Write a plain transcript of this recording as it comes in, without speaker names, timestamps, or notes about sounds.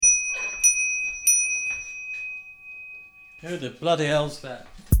Who the bloody hell's that?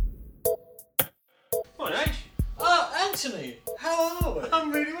 What, H? Oh, Anthony! How are we?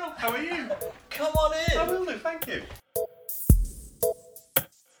 I'm really well. How are you? Come on in! I will do, thank you.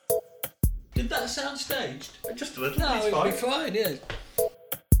 Did that sound staged? Just a little. No, it's it'll fine. be fine, yeah.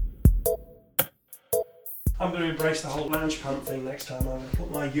 I'm going to embrace the whole lounge pant thing next time. I'm going to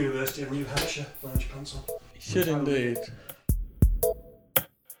put my University of New Hampshire lounge pants on. Should indeed.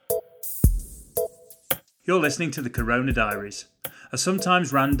 You're listening to the Corona Diaries, a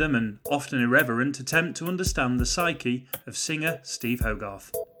sometimes random and often irreverent attempt to understand the psyche of singer Steve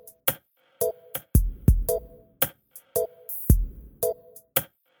Hogarth.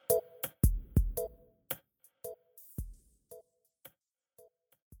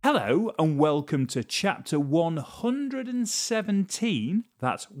 Hello and welcome to chapter 117,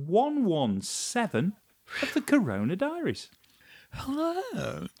 that's 117, of the Corona Diaries.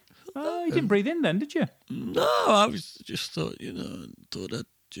 Hello. Oh, you didn't breathe in then, did you? No, I was just thought I'd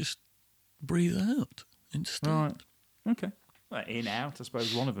just breathe out instead. Right. Okay. Well, in, out, I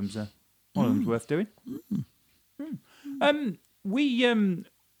suppose one of them's worth doing. We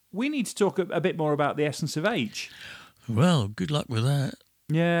need to talk a bit more about the essence of H. Well, good luck with that.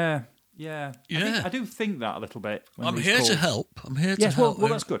 Yeah. Yeah. I do think that a little bit. I'm here to help. Yes, well,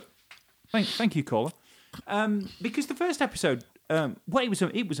 that's good. Thank you, caller. Because the first episode,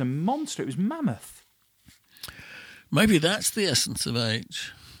 it was a monster. It was mammoth. Maybe that's the essence of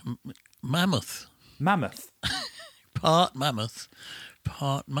H. Mammoth. Mammoth. Part mammoth,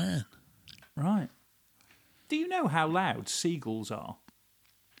 part man. Right. Do you know how loud seagulls are?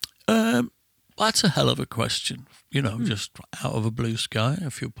 That's a hell of a question. Just out of a blue sky,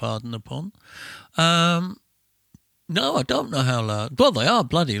 if you'll pardon the pun. No, I don't know how loud. Well, they are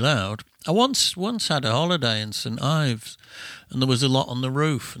bloody loud. I once had a holiday in St Ives, and there was a lot on the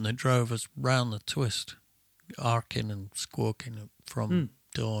roof, and they drove us round the twist, arcing and squawking from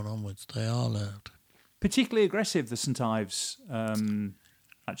dawn onwards. They are loud. Particularly aggressive, the St Ives.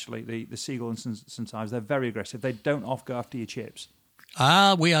 Actually, the seagull and St Ives, they're very aggressive. They don't often go after your chips.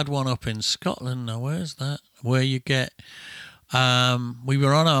 We had one up in Scotland. Now, where's that? Where you get... we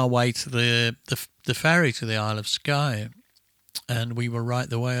were on our way to the ferry to the Isle of Skye, and we were right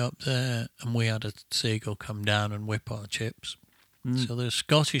the way up there, and we had a seagull come down and whip our chips. So the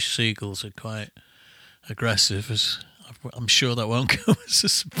Scottish seagulls are quite aggressive. I'm sure that won't come as a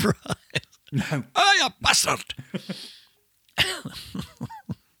surprise. No. Oh, you bastard!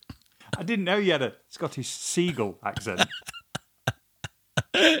 I didn't know you had a Scottish seagull accent.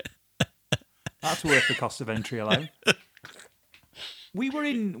 That's worth the cost of entry alone. We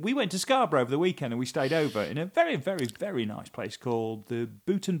went to Scarborough over the weekend and we stayed over in a very, very, very nice place called the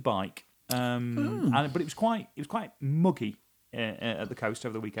Boot and Bike. But it was quite muggy at the coast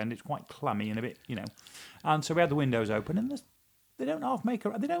over the weekend. It's quite clammy and a bit, And so we had the windows open and they don't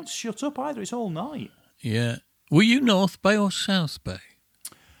they don't shut up either. It's all night. Yeah. Were you North Bay or South Bay?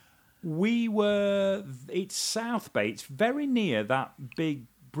 It's South Bay. It's very near that big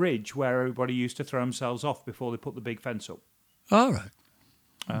bridge where everybody used to throw themselves off before they put the big fence up. All right.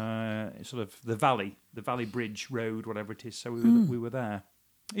 It's sort of the Valley Bridge Road, whatever it is. So we were there.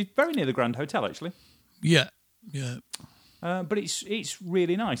 It's very near the Grand Hotel, actually. Yeah. But it's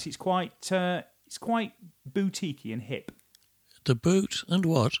really nice. It's quite boutiquey and hip. The Boot and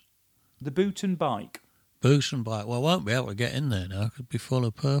what? The Boot and Bike. Boot and Bike. Well, I won't be able to get in there now. It could be full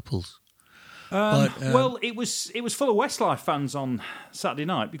of purples. Well, it was full of Westlife fans on Saturday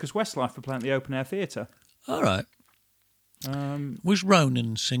night because Westlife were playing at the open air theatre. All right. Was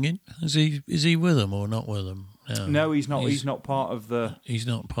Ronan singing? Is he with them or not with them? No, he's not. He's not part of the. He's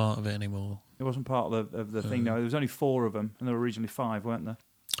not part of it anymore. He wasn't part of the thing. No, there was only 4 of them, and there were originally 5, weren't there?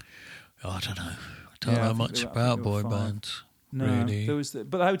 Oh, I don't know. I don't know much about boy bands. No, really.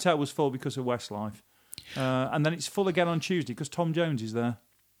 But the hotel was full because of Westlife, and then it's full again on Tuesday because Tom Jones is there.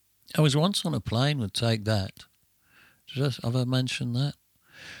 I was once on a plane with Take That. Have I mentioned that?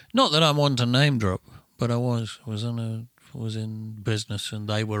 Not that I'm one to name drop, but I was in business, and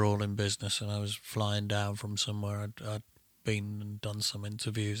they were all in business, and I was flying down from somewhere. I'd been and done some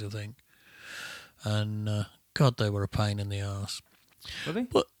interviews, I think, and God, they were a pain in the arse. Were they?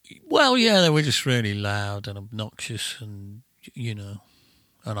 But well, yeah, they were just really loud and obnoxious, and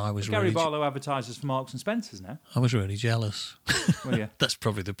and I was Gary really Barlow advertises for Marks and Spencer's now. I was really jealous. Well, yeah. That's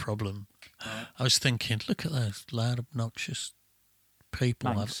probably the problem. Right. I was thinking, look at those loud, obnoxious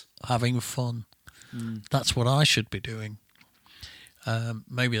people having fun. That's what I should be doing.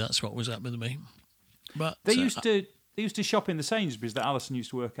 Maybe that's what was up with me. But they used to shop in the Sainsbury's that Alison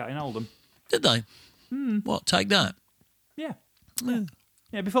used to work at in Oldham. Did they? What? Take That? Yeah.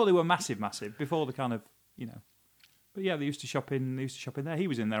 Yeah, before they were massive, before the kind of, But yeah, they used to shop in there. He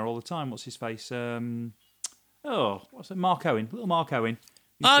was in there all the time. What's his face? What's it? Mark Owen, little Mark Owen.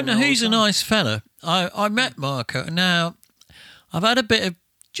 Oh no, he's a nice fella. I met Mark Owen. Now, I've had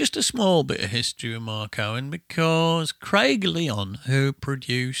just a small bit of history with Mark Owen because Craig Leon, who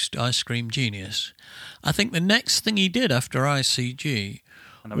produced Ice Cream Genius, I think the next thing he did after ICG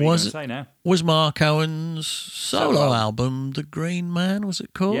was Mark Owen's solo album, The Green Man, was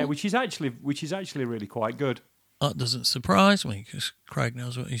it called? Yeah, which is actually really quite good. That doesn't surprise me because Craig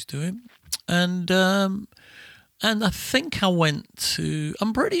knows what he's doing. And I think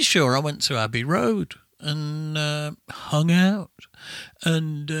I'm pretty sure I went to Abbey Road and hung out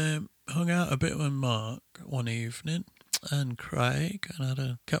a bit with Mark one evening and Craig, and had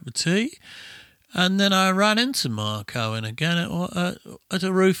a cup of tea. And then I ran into Mark Owen again at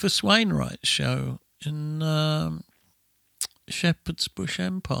a Rufus Wainwright show in Shepherd's Bush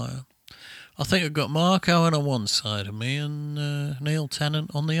Empire. I think I've got Mark Owen on one side of me and Neil Tennant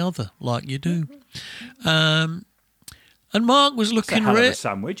on the other, like you do. And Mark was looking a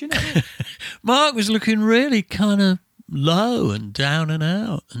sandwich, isn't it? Mark was looking really kind of low and down and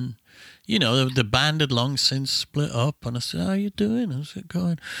out, and the band had long since split up. And I said, "How you doing?" How's it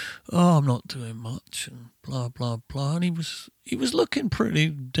going? "Oh, I'm not doing much," and blah blah blah. And he was looking pretty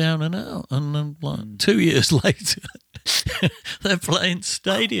down and out. And then, like 2 years later, they're playing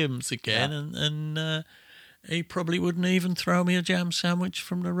stadiums again, and he probably wouldn't even throw me a jam sandwich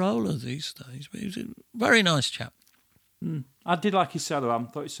from the roller these days. But he was a very nice chap. I did like his solo album.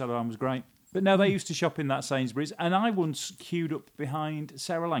 Thought his solo album was great. But no, they used to shop in that Sainsbury's, and I once queued up behind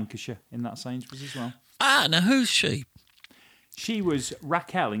Sarah Lancashire in that Sainsbury's as well. Ah, now who's she? She was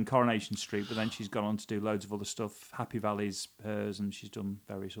Raquel in Coronation Street, but then she's gone on to do loads of other stuff. Happy Valley's hers, and she's done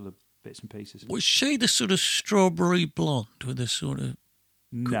various other bits and pieces. Was she the sort of strawberry blonde with a sort of...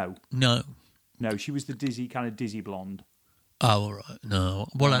 No. No, she was the dizzy blonde. Oh, all right. No.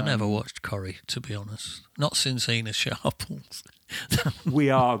 Well, I never watched Corrie, to be honest. Not since Ina Sharples. We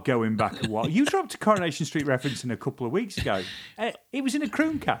are going back a while. You dropped a Coronation Street reference in a couple of weeks ago. It was in a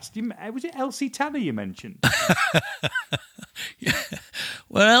Crooncast. Was it Elsie Tanner you mentioned? Yeah.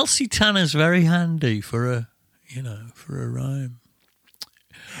 Well, Elsie Tanner's very handy for a rhyme.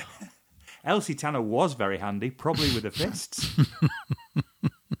 Elsie Tanner was very handy, probably with her fists.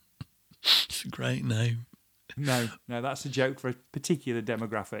 It's a great name. No, that's a joke for a particular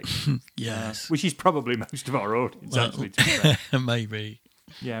demographic. Yes. Which is probably most of our audience, actually, to be fair. Maybe.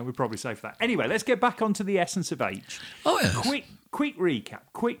 Yeah, we're probably safe for that. Anyway, let's get back onto the essence of H. Oh, yes. Quick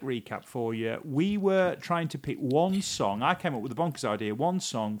recap for you. We were trying to pick one song. I came up with a bonkers idea, one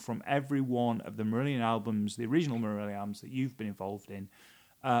song from every one of the Marillion albums, the original Marillion albums that you've been involved in,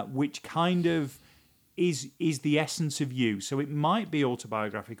 which kind of is the essence of you. So it might be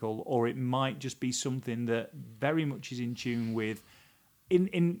autobiographical, or it might just be something that very much is in tune with,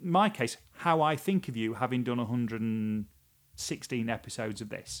 in my case, how I think of you, having done 116 episodes of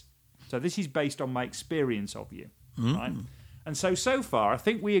this. So this is based on my experience of you, right? And so far, I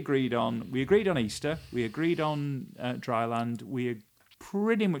think we agreed on Easter, we agreed on Dryland, we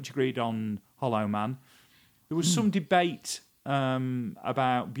pretty much agreed on Hollow Man. There was some debate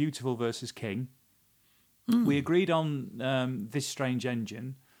about Beautiful versus King. We agreed on This Strange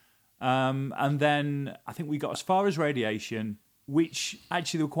Engine, and then I think we got as far as Radiation, which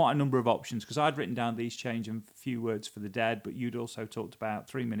actually there were quite a number of options, because I'd written down These Change and Few Words for the Dead, but you'd also talked about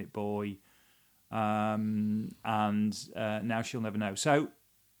 3 Minute Boy and Now She'll Never Know. So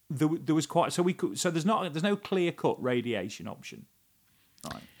there was quite there's no clear cut Radiation option,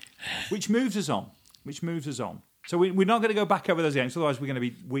 right? Which moves us on. So we're not going to go back over those games, otherwise we're going to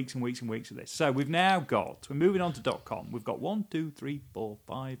be weeks and weeks and weeks of this. So we're moving on to .com. We've got 1, 2, 3, 4,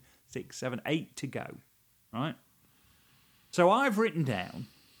 5, 6, 7, 8 to go, right? So I've written down,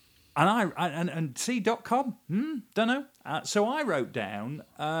 and see .com, don't know. So I wrote down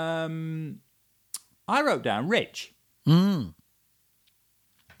Rich. That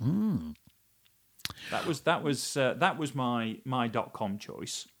was my .com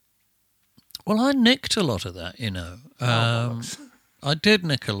choice. Well, I nicked a lot of that, I did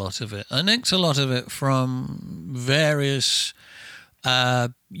nick a lot of it. I nicked a lot of it from various,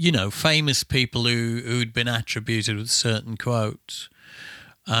 famous people who'd been attributed with certain quotes.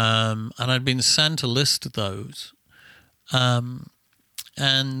 And I'd been sent a list of those. And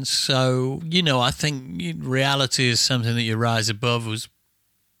so, I think reality is something that you rise above was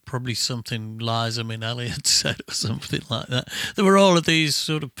probably something Liza Minnelli had said or something like that. There were all of these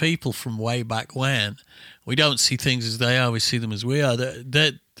sort of people from way back when. We don't see things as they are, we see them as we are.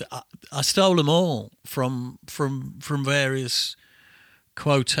 I stole them all from various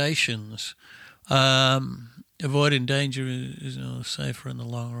quotations. avoiding danger is safer in the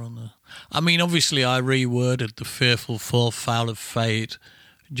long run. I mean, obviously, I reworded the fearful fall foul of fate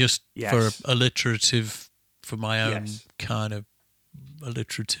just for alliterative, for my own kind of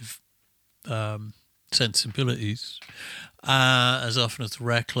alliterative sensibilities, as often as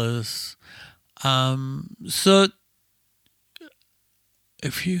reckless. So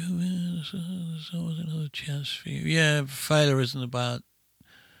if you, there's always another chance for you. Yeah, failure isn't about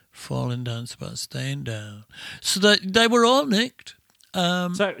falling down, it's about staying down. So they were all nicked. So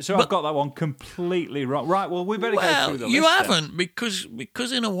I've got that one completely wrong. Right, well, we better go through the list. You haven't, because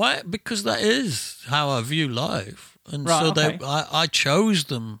in a way, because that is how I view life. And I chose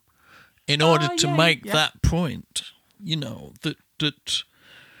them in order to make that point, that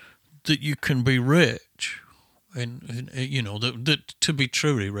you can be rich. And that to be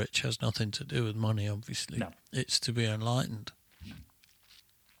truly rich has nothing to do with money, obviously. No. It's to be enlightened.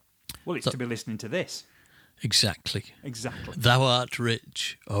 Well, it's to be listening to this. Exactly. Thou art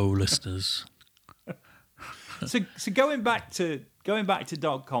rich, oh listeners. So going back to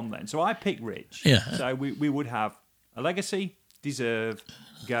 .com then. So I picked rich. Yeah. So we would have a legacy, deserve,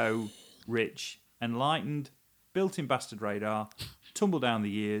 go, rich, enlightened, built-in bastard radar, tumble down the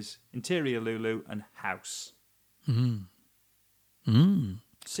years, interior Lulu, and house.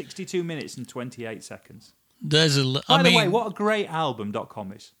 62 minutes and 28 seconds. By the way, what a great album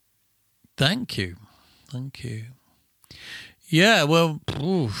 .com is. Thank you. Yeah, well,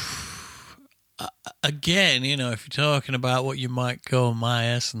 again, if you're talking about what you might call my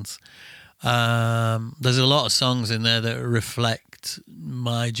essence, there's a lot of songs in there that reflect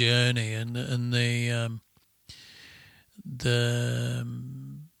my journey and the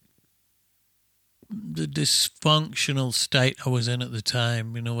dysfunctional state I was in at the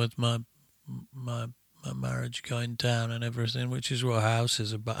time, with my marriage going down and everything, which is what House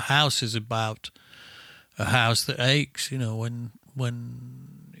is about. House is about a house that aches, when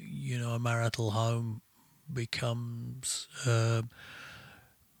a marital home becomes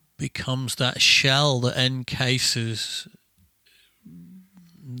that shell that encases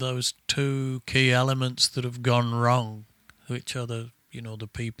those two key elements that have gone wrong, which are the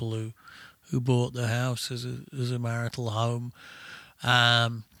people who bought the house as a marital home.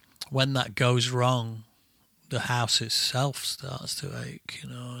 When that goes wrong, the house itself starts to ache,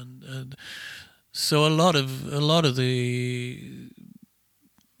 and so a lot of the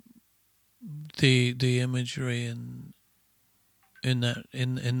imagery in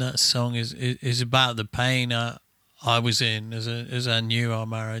that song is about the pain I was in as I knew our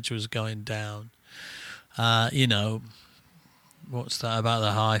marriage was going down. What's that about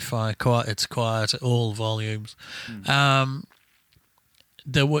the hi-fi? It's quiet at all volumes.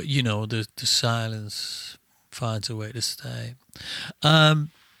 There were, the silence finds a way to stay.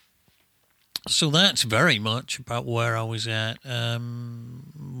 So that's very much about where I was at.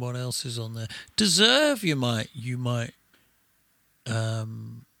 What else is on there? Deserve, you might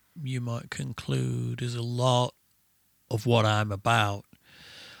conclude, is a lot of what I'm about.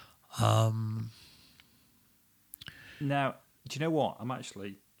 Now, do you know what? I'm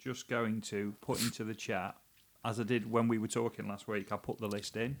actually just going to put into the chat, as I did when we were talking last week. I put the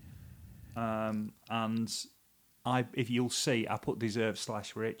list in, and if you'll see, I put deserve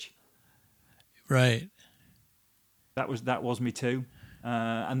 / rich. Right. That was me too.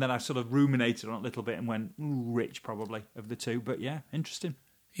 And then I sort of ruminated on it a little bit and went, rich probably of the two. But yeah, interesting.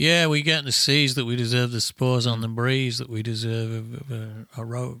 Yeah, we get the seas that we deserve, the spores on the breeze that we deserve. I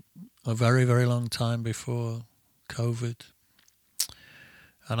wrote a very, very long time before COVID.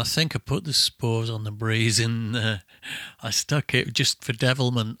 And I think I put the spores on the breeze in, I stuck it, just for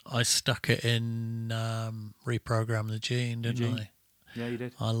devilment, I stuck it in Reprogram the Gene, didn't I? Yeah, you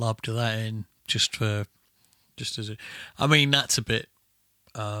did. I lobbed that in just as I mean, that's a bit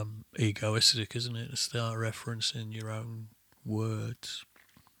egoistic, isn't it, to start referencing your own words.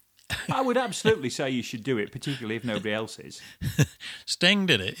 I would absolutely say you should do it, particularly if nobody else is. Sting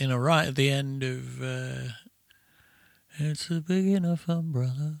did it, right at the end of... it's a big enough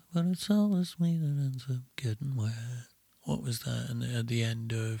umbrella, but it's always me that ends up getting wet. What was that? And at the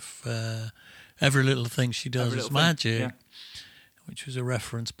end of Every Little Thing She Does Is Magic, yeah. Which was a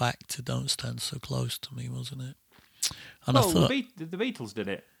reference back to Don't Stand So Close to Me, wasn't it? And I thought... the Beatles did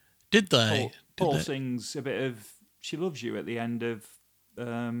it. Did they? Paul sings a bit of She Loves You at the end of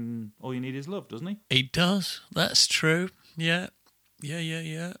All You Need Is Love, doesn't he? He does. That's true. Yeah. And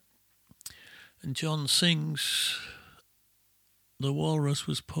John sings... The Walrus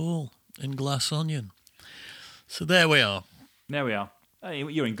was Paul in Glass Onion. So there we are. Hey,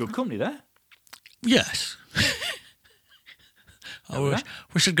 you're in good company there. Yes. I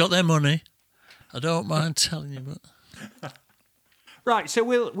wish I'd got their money. I don't mind telling you, but Right, so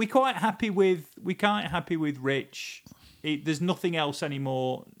we're quite happy with Rich. There's nothing else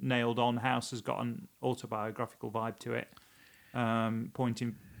anymore nailed on. House has got an autobiographical vibe to it.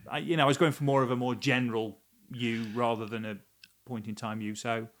 Pointing, I was going for more of a more general you rather than a point in time you.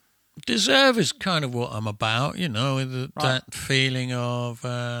 So Deserve is kind of what I'm about, Right. that feeling of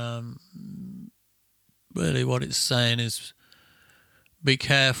really what it's saying is be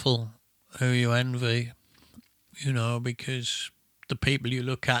careful who you envy, because the people you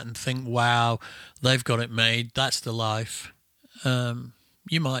look at and think, wow, they've got it made, that's the life.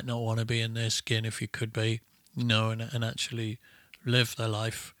 You might not want to be in their skin if you could be, and actually live their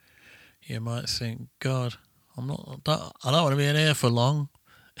life. You might think, God, I don't want to be in here for long.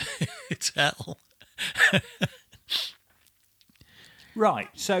 It's hell. right,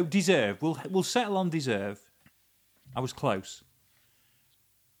 so Deserve. We'll settle on Deserve. I was close.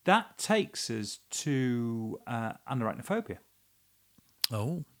 That takes us to Anarachnophobia.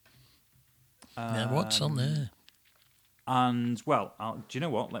 Oh. Now what's on there? And well, do you know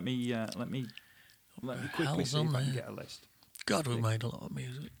what? Let me quickly hell's see on if I can there? get a list. God, we've made a lot of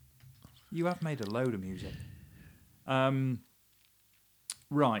music. You have made a load of music.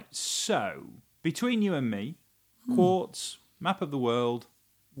 Right, so between you and me, Quartz, Map of the World,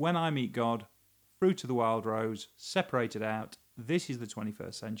 When I Meet God, Fruit of the Wild Rose, Separated Out, This is the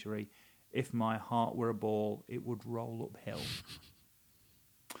 21st Century, If My Heart Were a Ball, It Would Roll Uphill.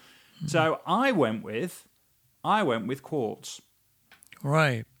 So I went with Quartz.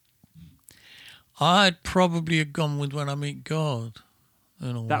 Right. I'd probably have gone with When I Meet God.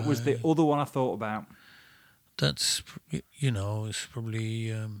 That was the other one I thought about. That's, it's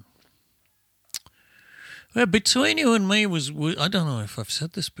probably... well, Between You and Me was... I don't know if I've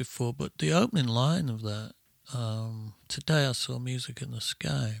said this before, but the opening line of that, Today I Saw Music in the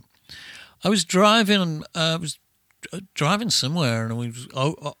Sky. I was driving somewhere, and we was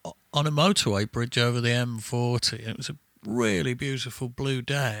on a motorway bridge over the M40, and it was a really beautiful blue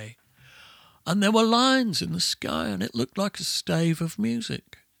day. And there were lines in the sky, and it looked like a stave of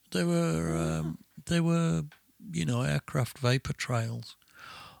music. There were, aircraft vapor trails,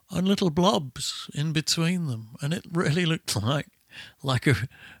 and little blobs in between them, and it really looked like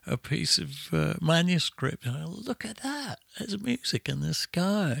a piece of manuscript. And look at that! There's music in the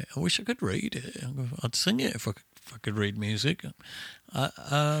sky. I wish I could read it. I'd sing it if I could read music. So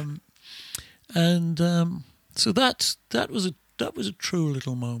that was a true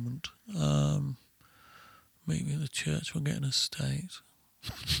little moment. Meet me at the church. We're getting a state.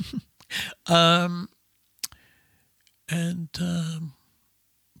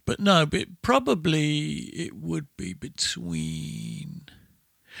 But no, probably it would be between.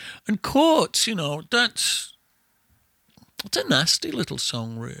 And Quartz, that's a nasty little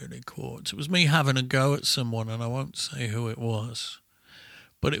song, really, Quartz. It was me having a go at someone, and I won't say who it was.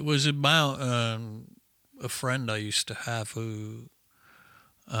 But it was about a friend I used to have who,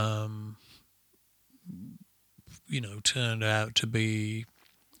 turned out to be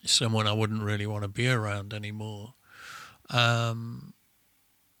someone I wouldn't really want to be around anymore. I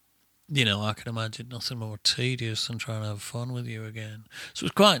can imagine nothing more tedious than trying to have fun with you again. So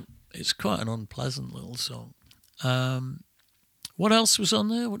it's quite an unpleasant little song. What else was on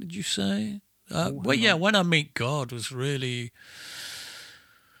there? What did you say? When I Meet God was really,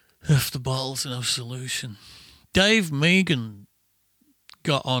 if the bottle's no solution. Dave Megan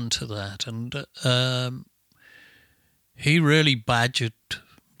got onto that, and he really badgered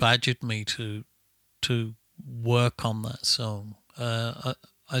me to work on that song.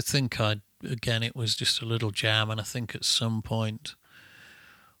 I think it was just a little jam, and I think at some point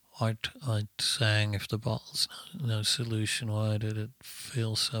I'd sang, if the bottle's no solution, why did it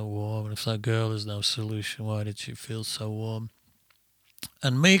feel so warm? And if that girl is no solution, why did she feel so warm?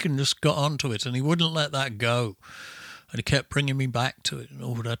 And Megan just got onto it, and he wouldn't let that go. And he kept bringing me back to it.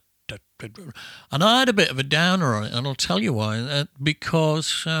 And I had a bit of a downer on it, and I'll tell you why.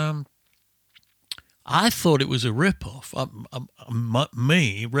 Because I thought it was a rip-off,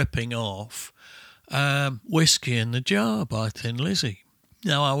 me ripping off Whiskey in the Jar by Thin Lizzy.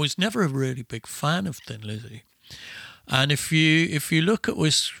 Now, I was never a really big fan of Thin Lizzy. And if you look at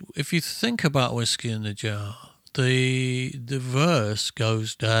if you think about Whiskey in the Jar, the verse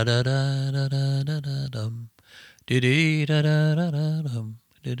goes da da da da da da da dum, dee dee da da da da dum,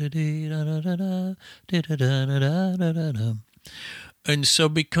 dee dee da da da da, dee da da da da da dum. And so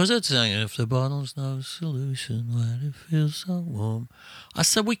because I'd sang, if the bottle's no solution, why do it feel so warm? I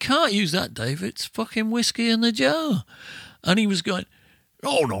said, we can't use that, Dave. It's fucking Whiskey in the Jar. And he was going,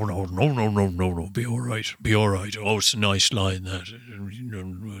 Oh, no, be all right. Oh, it's a nice line,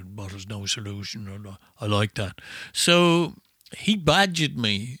 that. Mother's no solution. I like that. So he badgered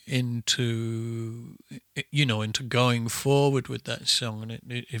me into going forward with that song, and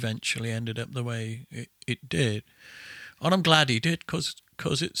it eventually ended up the way it did. And I'm glad he did, because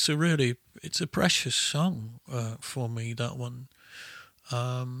it's a precious song for me, that one.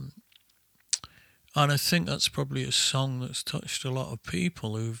 And I think that's probably a song that's touched a lot of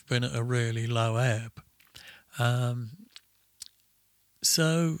people who've been at a really low ebb.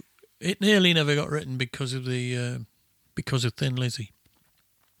 So it nearly never got written because of Thin Lizzy.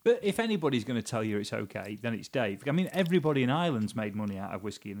 But if anybody's going to tell you it's okay, then it's Dave. I mean, everybody in Ireland's made money out of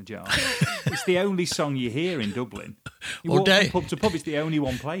Whiskey in a Jar. It's the only song you hear in Dublin. You walk from pub to pub, it's the only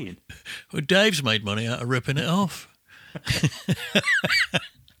one playing. Well, Dave's made money out of ripping it off.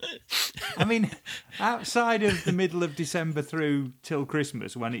 I mean, outside of the middle of December through till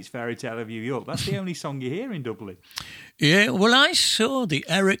Christmas, when it's Fairy Tale of New York, that's the only song you hear in Dublin. Yeah, well, I saw the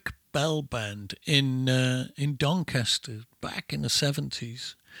Eric Bell Band in Doncaster back in the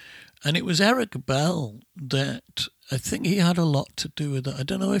 70s. And it was Eric Bell that I think he had a lot to do with it. I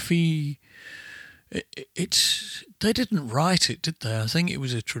don't know if they didn't write it, did they? I think it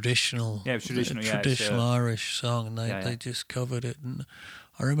was a traditional Irish song, and they just covered it. And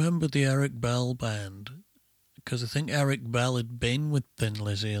I remember the Eric Bell Band, because I think Eric Bell had been with Thin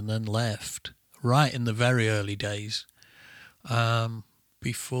Lizzy and then left right in the very early days,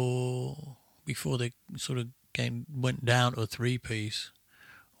 before they sort of went down to a three-piece.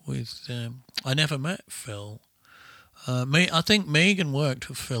 With I never met Phil. I think Megan worked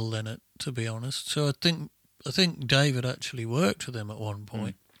with Phil Lynott, to be honest. So I think David actually worked with him at one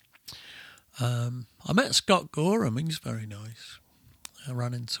point. I met Scott Gorham. He's very nice. I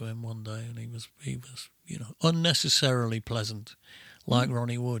ran into him one day, and he was unnecessarily pleasant, like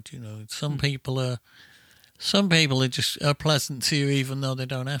Ronnie Wood. Some people are just pleasant to you, even though they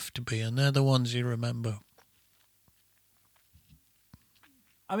don't have to be, and they're the ones you remember.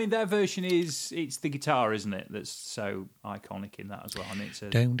 I mean, their version it's the guitar, isn't it, that's so iconic in that as well. I mean, it's a...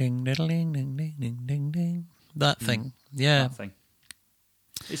 Ding, ding, diddle, ding, ding, ding, ding, ding, ding. That thing, yeah. That thing.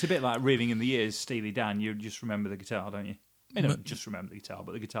 It's a bit like Reeling in the Years, Steely Dan. You just remember the guitar, don't you? You don't just remember the guitar,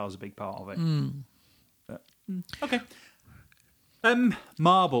 but the guitar's a big part of it. But, okay.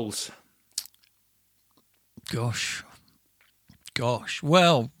 Marbles. Gosh.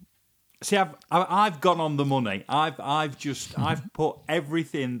 Well... See, I've gone on the money. I've put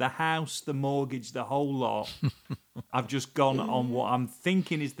everything, the house, the mortgage, the whole lot. I've just gone on what I'm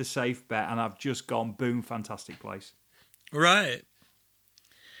thinking is the safe bet, and I've just gone boom, fantastic place. Right.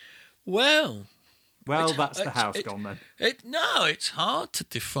 Well, that's the house gone then. It's hard to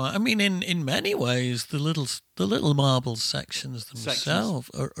define. I mean, in many ways, the little marbles sections themselves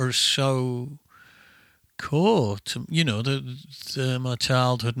are so core to my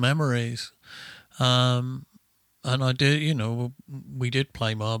childhood memories, and I did we did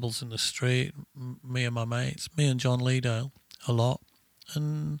play marbles in the street, me and my mates, me and John Leedale, a lot,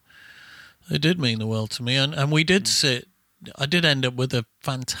 and it did mean the world to me, and we did sit. I did end up with a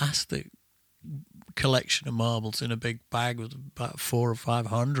fantastic collection of marbles in a big bag with about 400 or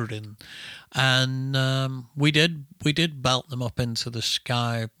 500 in, and we did belt them up into the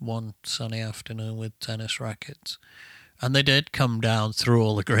sky one sunny afternoon with tennis rackets, and they did come down through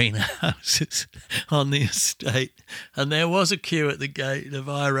all the greenhouses on the estate, and there was a queue at the gate of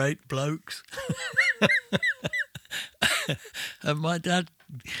irate blokes. And my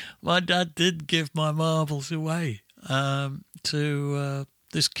dad did give my marbles away to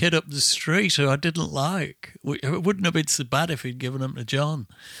this kid up the street who I didn't like. It wouldn't have been so bad if he'd given them to John,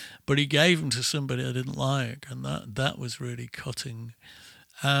 but he gave them to somebody I didn't like, and that was really cutting.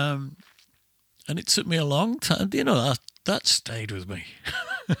 And it took me a long time. That stayed with me.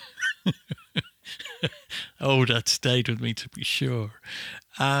 Oh, that stayed with me, to be sure.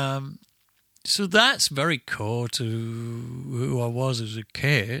 So that's very core to who I was as a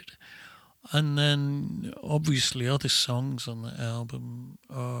kid. And then, obviously, other songs on the album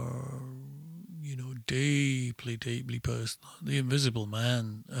are, deeply, deeply personal. The Invisible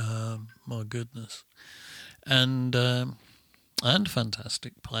Man, my goodness, and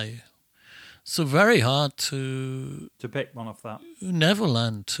Fantastic Play. So very hard to pick one off that.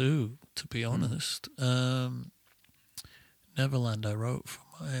 Neverland too, to be honest. Neverland I wrote for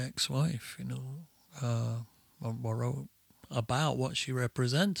my ex-wife. I wrote about what she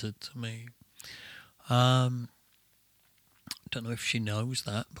represented to me. Don't know if she knows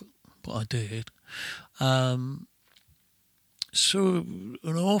that, but I did. So an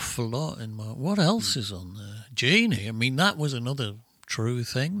awful lot in my... What else is on there? Jeannie. I mean, that was another true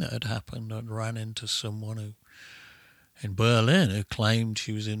thing that had happened. I'd ran into someone who in Berlin who claimed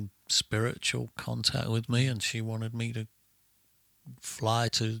she was in spiritual contact with me, and she wanted me to fly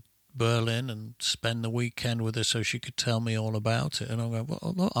to Berlin and spend the weekend with her so she could tell me all about it. And I'm going,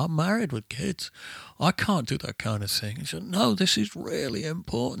 well, look, I'm married with kids. I can't do that kind of thing. He said, no, this is really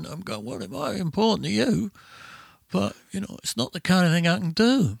important. I'm going, well, it might be important to you, but, it's not the kind of thing I can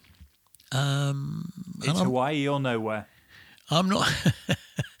do. It's Hawaii or nowhere. I'm not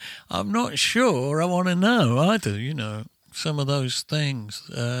I'm not sure I want to know either, some of those things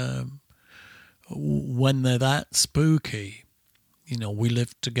when they're that spooky. We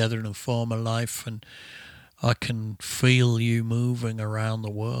lived together in a former life, and I can feel you moving around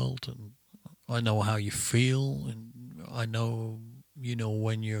the world, and I know how you feel, and I know,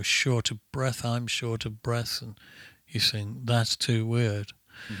 when you're short of breath, I'm short of breath, and you think, that's too weird.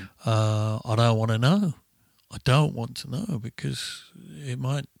 Mm-hmm. I don't want to know. I don't want to know, because it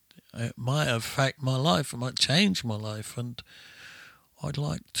might affect my life. It might change my life, and I'd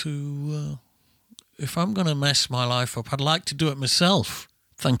like to, if I'm going to mess my life up, I'd like to do it myself.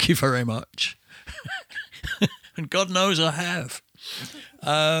 Thank you very much. And God knows I have.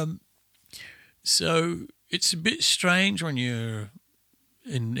 So it's a bit strange when you're,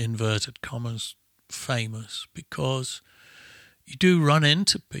 in inverted commas, famous, because you do run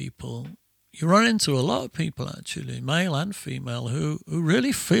into people. You run into a lot of people, actually, male and female, who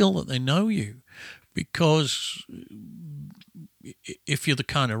really feel that they know you, because if you're the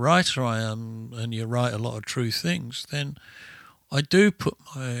kind of writer I am and you write a lot of true things, then I do put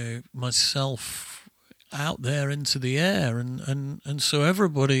myself out there into the air, and so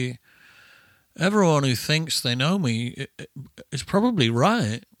everyone who thinks they know me is probably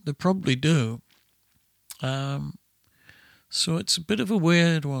right. They probably do. So it's a bit of a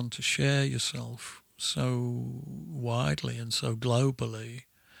weird one to share yourself so widely and so globally.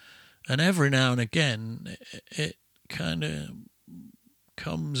 And every now and again, it kind of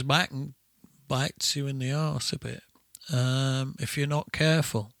comes back and bites you in the arse a bit, if you're not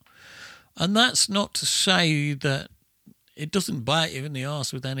careful. And that's not to say that it doesn't bite you in the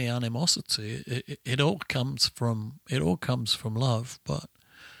arse with any animosity. It all comes from love, but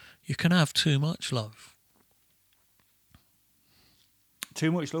you can have too much love. Too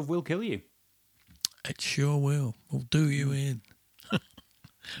much love will kill you. It sure will. Will do you in.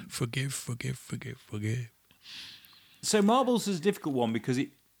 Forgive, forgive, forgive, forgive. So Marbles is a difficult one because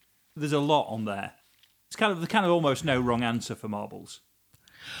there's a lot on there. It's kind of almost no wrong answer for Marbles.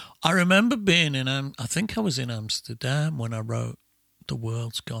 I remember being I think I was in Amsterdam when I wrote The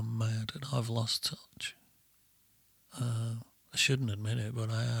World's Gone Mad and I've Lost Touch. I shouldn't admit it,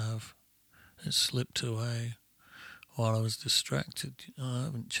 but I have. It slipped away while I was distracted. I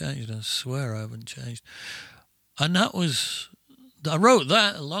haven't changed. I swear I haven't changed. And I wrote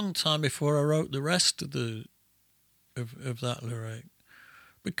that a long time before I wrote the rest of that lyric,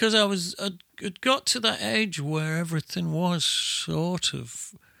 because I'd got to that age where everything was sort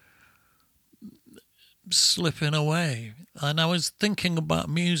of slipping away, and I was thinking about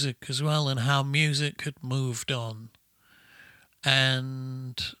music as well and how music had moved on,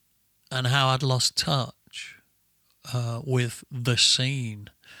 and how I'd lost touch with the scene.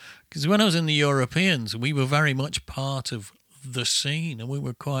 Because when I was in the Europeans, we were very much part of the scene and we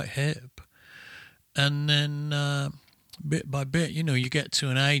were quite hip. And then bit by bit, you get to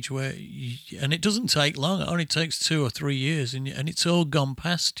an age where, and it doesn't take long, it only takes 2 or 3 years, and it's all gone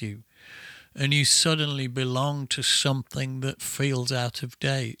past you. And you suddenly belong to something that feels out of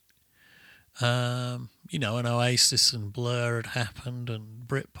date. An Oasis and Blur had happened and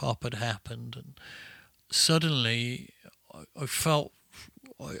Britpop had happened, and suddenly I felt,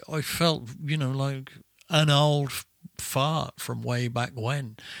 like an old fart from way back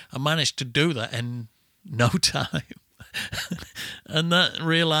when. I managed to do that in no time. And that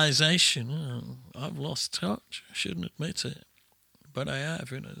realisation, I've lost touch. I shouldn't admit it, but I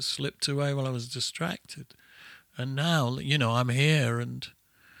have. It slipped away while I was distracted. And now, I'm here and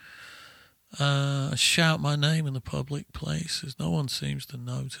I shout my name in the public places. No one seems to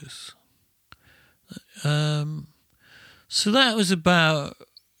notice. So that was about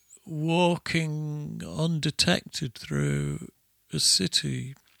walking undetected through a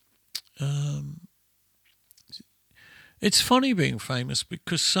city. It's funny being famous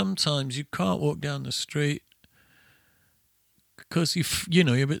because sometimes you can't walk down the street because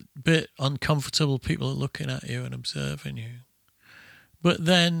you're a bit uncomfortable. People are looking at you and observing you. But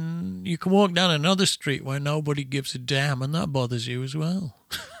then you can walk down another street where nobody gives a damn, and that bothers you as well.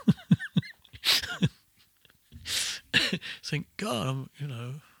 Think, God,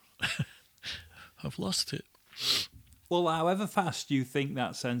 I've lost it. Well, however fast you think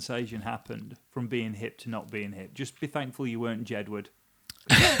that sensation happened from being hip to not being hip, just be thankful you weren't Jedward.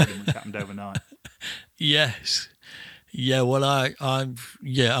 That pretty much happened overnight. Yes. Yeah, well, I'm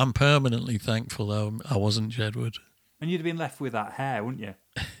permanently thankful, though, I wasn't Jedward. And you'd have been left with that hair, wouldn't you?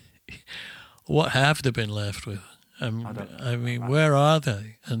 What have they been left with? I mean, where are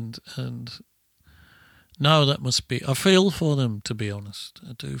they? And no, that must be. I feel for them, to be honest.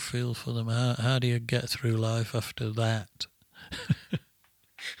 I do feel for them. How do you get through life after that?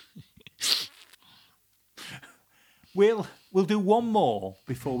 We'll do one more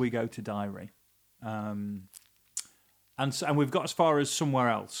before we go to diary, and we've got as far as somewhere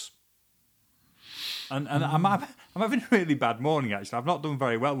else. And I'm having a really bad morning, actually. I've not done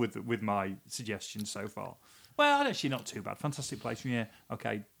very well with my suggestions so far. Well, actually, not too bad. Fantastic place from here.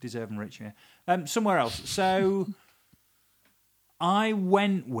 Okay, deserve and rich here. Somewhere else. So I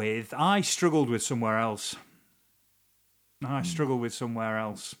struggled with somewhere else.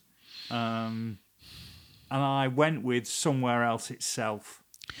 And I went with somewhere else itself.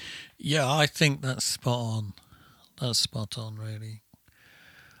 Yeah, I think that's spot on. That's spot on, really.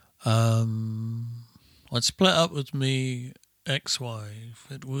 I'd split up with me ex-wife.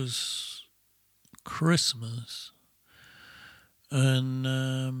 It was Christmas, and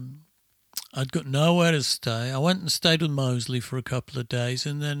I'd got nowhere to stay. I went and stayed with Mosley for a couple of days,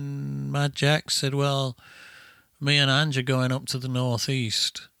 and then Mad Jack said, well, me and Ange are going up to the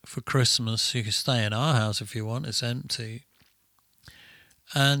northeast for Christmas. You can stay in our house if you want. It's empty.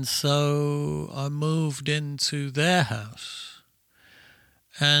 And so I moved into their house,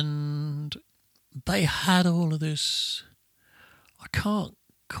 and they had all of this. I can't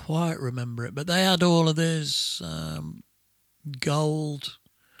quite remember it, but they had all of this gold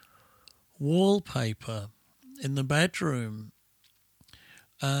wallpaper in the bedroom.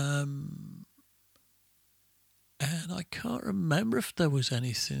 And I can't remember if there was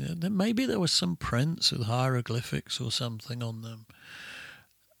anything. Maybe there was some prints with hieroglyphics or something on them.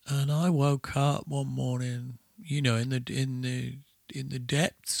 And I woke up one morning, in the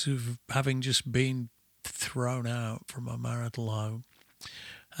depths of having just been thrown out from my marital home.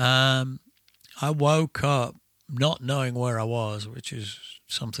 I woke up not knowing where I was, which is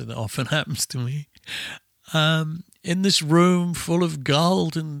something that often happens to me. In this room full of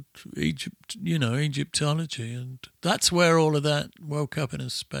gold and Egyptology, and that's where all of that woke up in a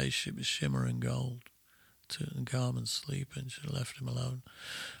spaceship with shimmering gold. And Carmen sleeping, should have left him alone.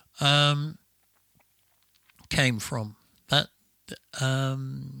 Came from that.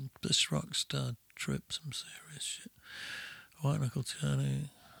 This rock star trip, some serious shit. White knuckle turning,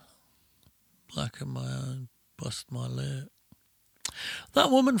 black in my eye, bust my lip.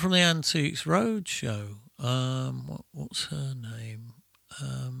 That woman from the Antiques Roadshow. What's her name?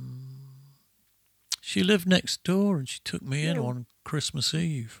 She lived next door, and she took me in on Christmas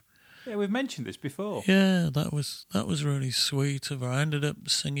Eve. Yeah, we've mentioned this before. Yeah, that was really sweet of her. I ended up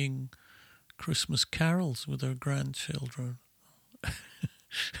singing Christmas carols with her grandchildren.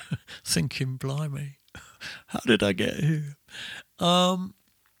 Thinking, blimey, how did I get here? That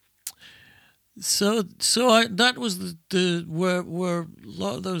was the where a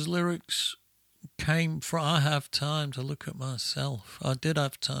lot of those lyrics came from. I have time to look at myself. I did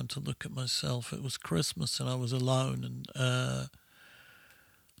have time to look at myself. It was Christmas and I was alone, and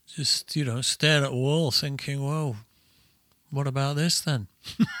just stared at a wall, thinking, "Whoa, what about this then?"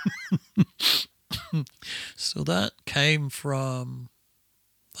 So that came from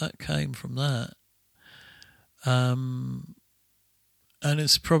that. And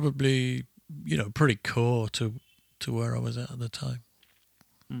it's probably, pretty core to where I was at the time.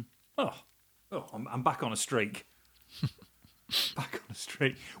 Oh, I'm back on a streak.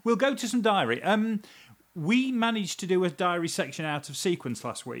 We'll go to some diary. We managed to do a diary section out of sequence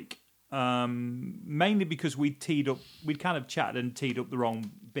last week, mainly because we'd kind of chatted and teed up the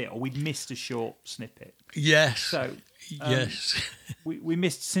wrong bit, or we'd missed a short snippet. Yes. So, yes. we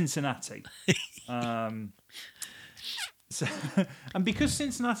missed Cincinnati. And because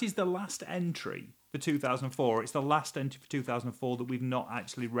Cincinnati's the last entry for 2004, it's the last entry for 2004 that we've not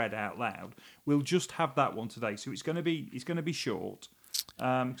actually read out loud. We'll just have that one today, so it's going to be short.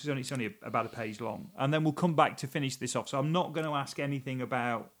 Because it's only about a page long, and then we'll come back to finish this off. So I'm not going to ask anything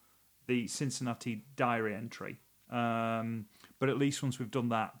about the Cincinnati diary entry, but at least once we've done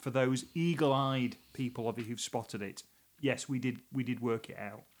that, for those eagle-eyed people of you who've spotted it, yes, we did work it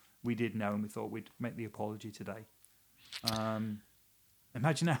out. We did know, and we thought we'd make the apology today.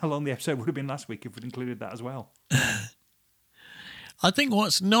 Imagine how long the episode would have been last week if we'd included that as well. I think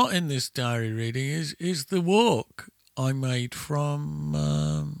what's not in this diary reading is the walk I made from.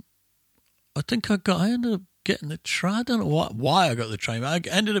 I ended up getting the train. I don't know why I got the train. I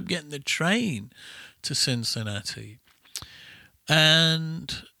ended up getting the train to Cincinnati.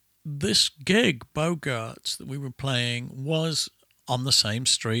 And this gig, Bogarts, that we were playing was on the same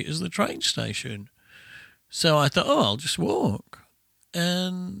street as the train station. So I thought, I'll just walk.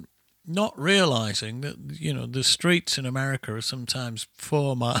 And not realising that, the streets in America are sometimes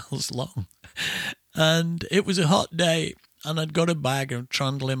 4 miles long. And it was a hot day, and I'd got a bag and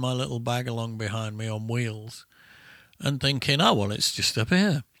trundling my little bag along behind me on wheels and thinking, it's just up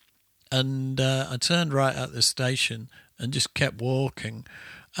here. And I turned right at the station and just kept walking.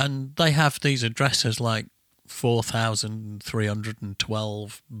 And they have these addresses like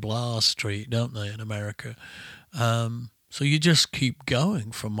 4,312 blah street, don't they, in America? So you just keep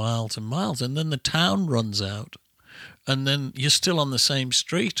going for miles and miles, and then the town runs out, and then you're still on the same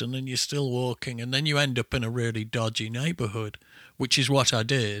street, and then you're still walking, and then you end up in a really dodgy neighbourhood, which is what I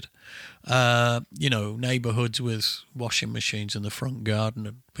did. Neighbourhoods with washing machines in the front garden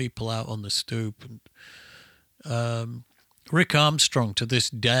and people out on the stoop. And Rick Armstrong, to this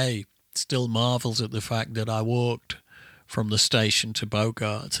day, still marvels at the fact that I walked from the station to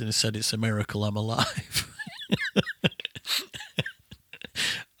Bogarts, and he said it's a miracle I'm alive.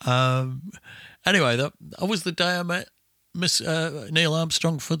 Anyway, that was the day I met Neil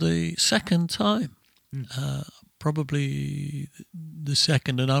Armstrong for the second time. Probably the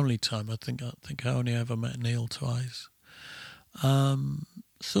second and only time. I think I only ever met Neil twice.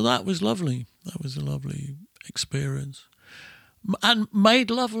 So that was lovely. That was a lovely experience. And made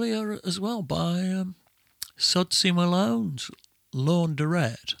lovelier as well by Sudsy Malone's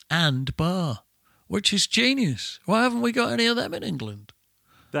laundrette and bar, which is genius. Why haven't we got any of them in England?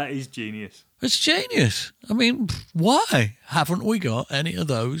 That is genius. It's genius. I mean, why haven't we got any of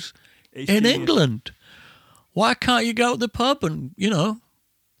those in genius. England? Why can't you go to the pub and,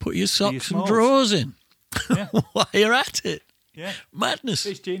 put your socks and smalls. drawers in Yeah. while you're at it? Yeah. Madness.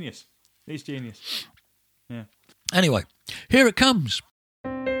 It's genius. It's genius. Yeah. Anyway, here it comes.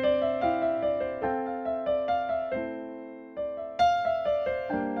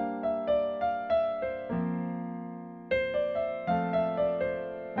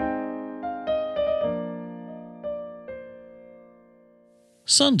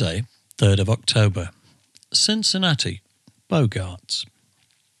 Sunday, 3rd of October, Cincinnati, Bogarts.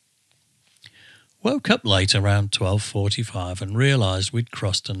 Woke up late around 12:45 and realised we'd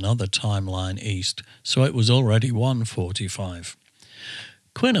crossed another timeline east, so it was already 1:45.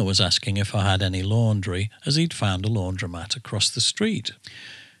 Quinner was asking if I had any laundry, as he'd found a laundromat across the street.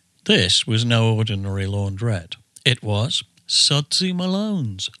 This was no ordinary laundrette. It was Sudsy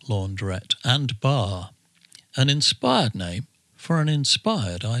Malone's Laundrette and Bar, an inspired name for an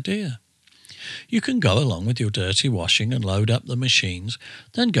inspired idea. You can go along with your dirty washing and load up the machines,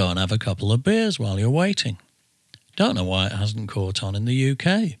 then go and have a couple of beers while you're waiting. Don't know why it hasn't caught on in the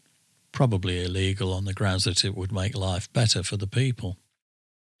UK. Probably illegal on the grounds that it would make life better for the people.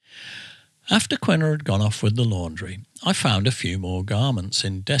 After Quinner had gone off with the laundry, I found a few more garments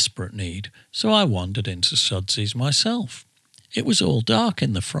in desperate need, so I wandered into Sudsy's myself. It was all dark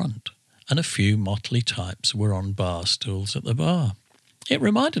in the front, and a few motley types were on bar stools at the bar. It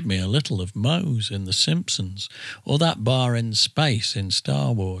reminded me a little of Moe's in The Simpsons, or that bar in space in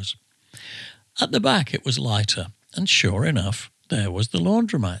Star Wars. At the back it was lighter, and sure enough, there was the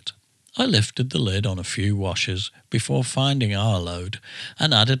laundromat. I lifted the lid on a few washers before finding our load,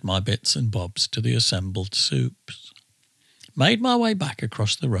 and added my bits and bobs to the assembled soups. Made my way back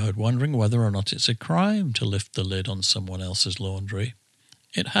across the road, wondering whether or not it's a crime to lift the lid on someone else's laundry.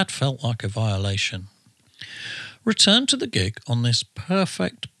 It had felt like a violation. Returned to the gig on this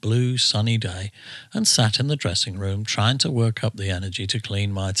perfect blue sunny day and sat in the dressing room trying to work up the energy to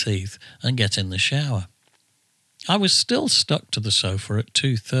clean my teeth and get in the shower. I was still stuck to the sofa at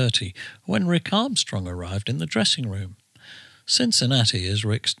 2:30 when Rick Armstrong arrived in the dressing room. Cincinnati is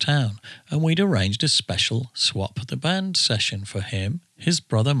Rick's town, and we'd arranged a special Swap the Band session for him, his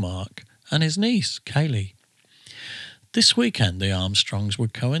brother Mark, and his niece, Kaylee. This weekend the Armstrongs were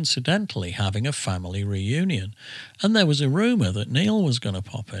coincidentally having a family reunion, and there was a rumour that Neil was going to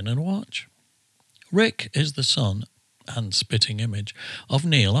pop in and watch. Rick is the son and spitting image of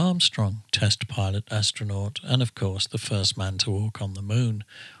Neil Armstrong, test pilot astronaut, and of course the first man to walk on the moon.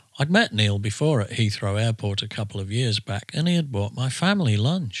 I'd met Neil before at Heathrow Airport a couple of years back, and he had bought my family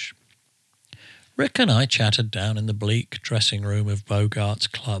lunch. Rick and I chatted down in the bleak dressing room of Bogart's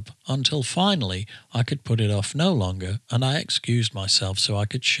club until finally I could put it off no longer, and I excused myself so I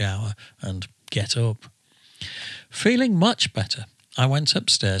could shower and get up. Feeling much better, I went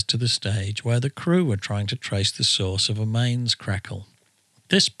upstairs to the stage where the crew were trying to trace the source of a mains crackle.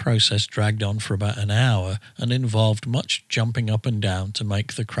 This process dragged on for about an hour and involved much jumping up and down to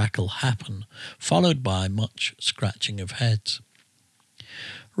make the crackle happen, followed by much scratching of heads.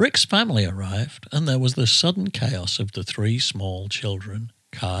 Rick's family arrived, and there was the sudden chaos of the 3 small children,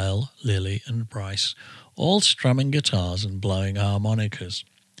 Kyle, Lily and Bryce, all strumming guitars and blowing harmonicas.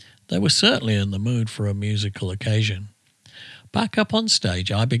 They were certainly in the mood for a musical occasion. Back up on stage,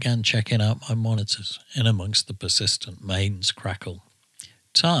 I began checking out my monitors in amongst the persistent mains crackle.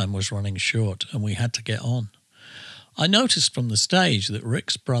 Time was running short, and we had to get on. I noticed from the stage that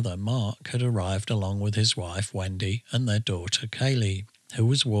Rick's brother Mark had arrived along with his wife Wendy and their daughter Kaylee, who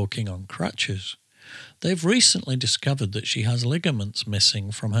was walking on crutches. They've recently discovered that she has ligaments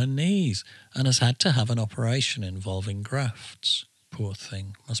missing from her knees and has had to have an operation involving grafts. Poor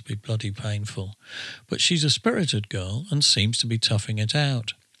thing, must be bloody painful. But she's a spirited girl and seems to be toughing it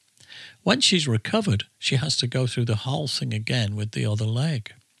out. When she's recovered, she has to go through the whole thing again with the other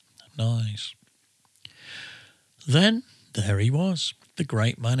leg. Nice. Then there he was, the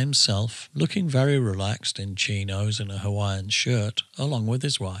great man himself, looking very relaxed in chinos and a Hawaiian shirt, along with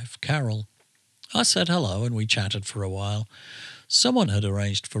his wife, Carol. I said hello and we chatted for a while. Someone had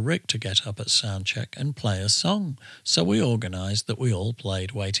arranged for Rick to get up at soundcheck and play a song, so we organised that we all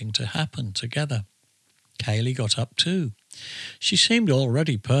played Waiting to Happen together. Kaylee got up too. She seemed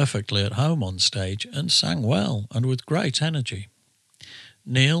already perfectly at home on stage and sang well and with great energy.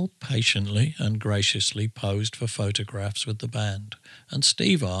 Neil patiently and graciously posed for photographs with the band, and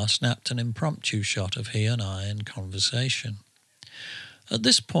Steve R. snapped an impromptu shot of he and I in conversation. At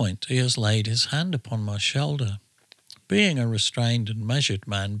this point he has laid his hand upon my shoulder. Being a restrained and measured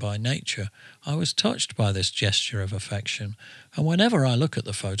man by nature, I was touched by this gesture of affection, and whenever I look at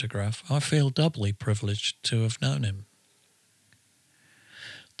the photograph, I feel doubly privileged to have known him.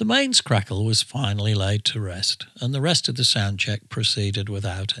 The mains crackle was finally laid to rest, and the rest of the sound check proceeded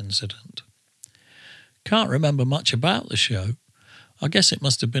without incident. Can't remember much about the show. I guess it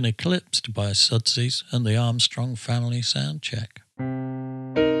must have been eclipsed by Sudsies and the Armstrong family sound check.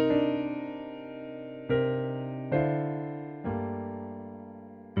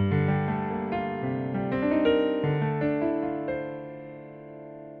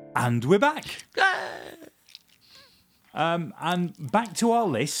 And we're back. And back to our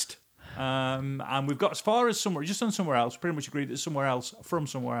list. And we've got as far as somewhere, just on somewhere else, pretty much agreed that somewhere else, from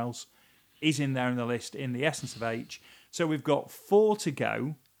somewhere else, is in there in the list, in the essence of H. So we've got 4 to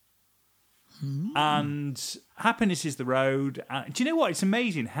go. And Happiness is the Road. Do you know what? It's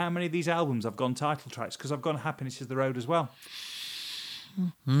amazing how many of these albums I've gone title tracks, because I've gone Happiness is the Road as well.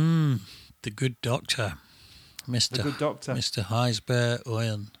 The Good Doctor. The Good Doctor. Mr. Heisbert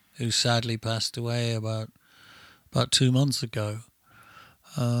Oyen, who sadly passed away about 2 months ago.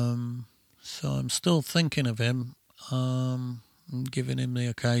 So I'm still thinking of him, giving him the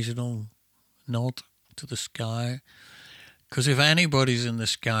occasional nod to the sky. Because if anybody's in the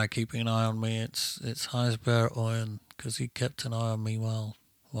sky keeping an eye on me, it's Heisbert Oyen, because he kept an eye on me while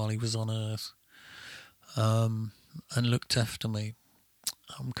he was on Earth, and looked after me.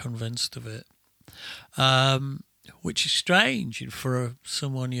 I'm convinced of it. Which is strange for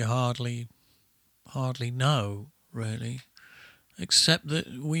someone you hardly know, really. Except that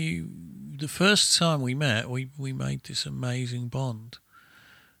the first time we met, we made this amazing bond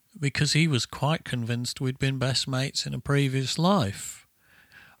because he was quite convinced we'd been best mates in a previous life.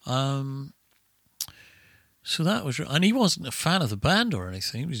 So that was, and he wasn't a fan of the band or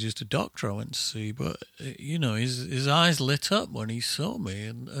anything. He was just a doctor I went to see. But you know, his eyes lit up when he saw me,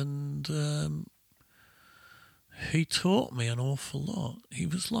 and he taught me an awful lot. He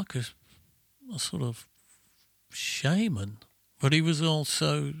was like a sort of shaman, but he was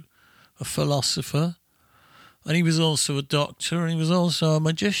also a philosopher, and he was also a doctor, and he was also a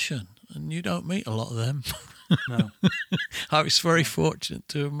magician, and you don't meet a lot of them. No. I was very fortunate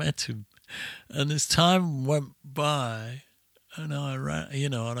to have met him, and as time went by, and I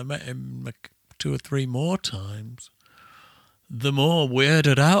met him 2 or 3 more times, the more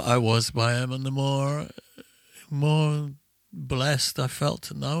weirded out I was by him, and the more blessed I felt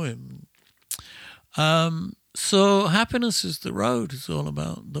to know him. So Happiness is the Road is all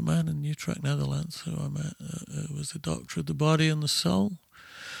about the man in Utrecht, Netherlands, who I met, who was a doctor of the body and the soul.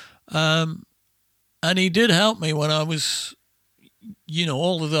 And he did help me when I was,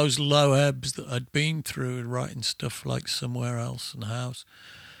 all of those low ebbs that I'd been through writing stuff like Somewhere Else and House.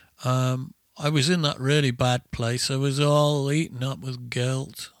 I was in that really bad place. I was all eaten up with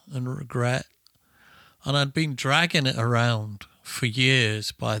guilt and regret. And I'd been dragging it around for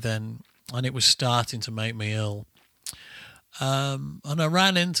years by then, and it was starting to make me ill. And I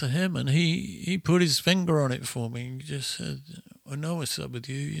ran into him, and he put his finger on it for me. He just said, I know what's up with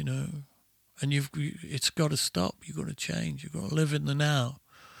you, you know. And it's got to stop. You've got to change. You've got to live in the now.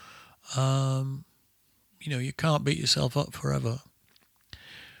 You know, you can't beat yourself up forever.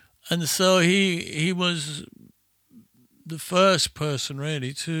 And so he was the first person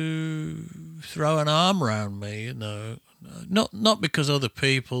really to throw an arm around me, you know. Not because other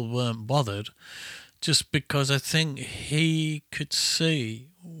people weren't bothered, just because I think he could see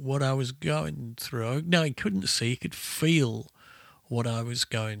what I was going through. No, he couldn't see, he could feel what I was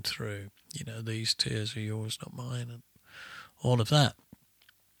going through. You know, these tears are yours, not mine, and all of that.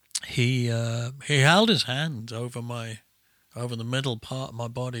 He held his hand over the middle part of my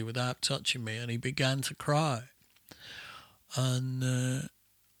body without touching me, and he began to cry. And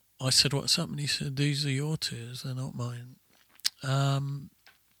I said, "What's up?" And he said, "These are your tears, they're not mine."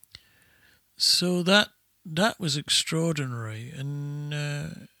 So that was extraordinary,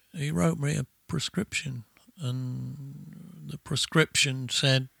 and he wrote me a prescription, and the prescription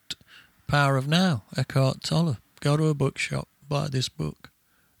said, "Power of Now, Eckhart Tolle. Go to a bookshop, buy this book.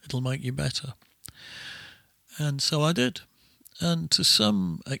 It'll make you better." And so I did, and to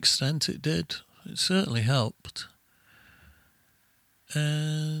some extent it did. It certainly helped.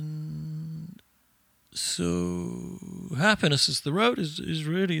 And so happiness is the road is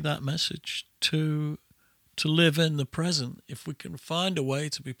really that message to live in the present, if we can find a way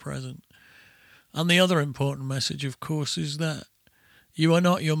to be present. And the other important message, of course, is that you are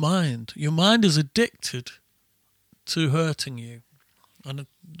not your mind. Your mind is addicted to hurting you. And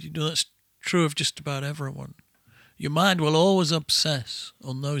you know, that's true of just about everyone. Your mind will always obsess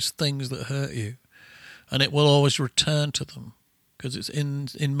on those things that hurt you, and it will always return to them, because it's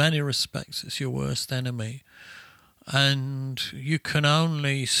in many respects it's your worst enemy. And you can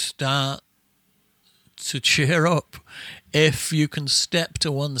only start to cheer up if you can step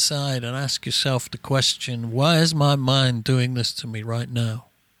to one side and ask yourself the question, why is my mind doing this to me right now?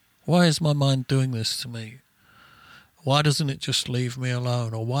 Why is my mind doing this to me? Why doesn't it just leave me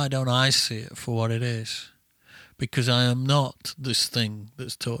alone? Or why don't I see it for what it is? Because I am not this thing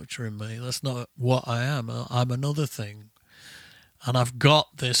that's torturing me. That's not what I am. I'm another thing. And I've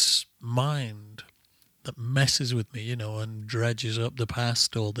got this mind that messes with me, you know, and dredges up the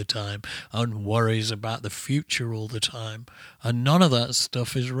past all the time and worries about the future all the time. And none of that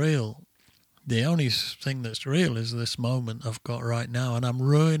stuff is real. The only thing that's real is this moment I've got right now, and I'm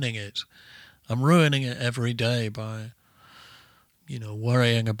ruining it. I'm ruining it every day by, you know,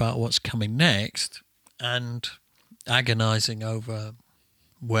 worrying about what's coming next and agonizing over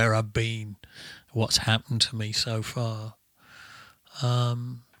where I've been, what's happened to me so far.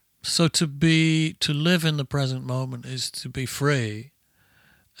 So to live in the present moment is to be free,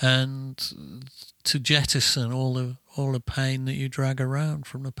 and to jettison all the pain that you drag around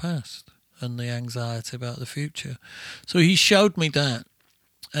from the past and the anxiety about the future. So he showed me that,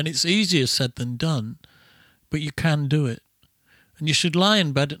 and it's easier said than done, but you can do it. And you should lie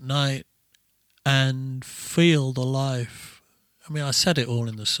in bed at night and feel the life. I mean, I said it all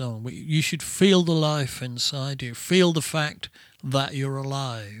in the song, but you should feel the life inside you. Feel the fact that you're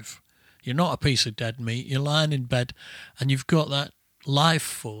alive. You're not a piece of dead meat. You're lying in bed and you've got that life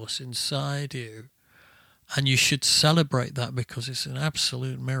force inside you. And you should celebrate that, because it's an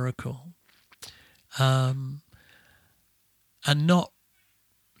absolute miracle. And not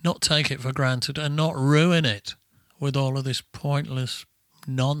take it for granted, and not ruin it with all of this pointless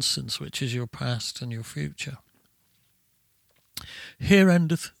nonsense which is your past and your future. Here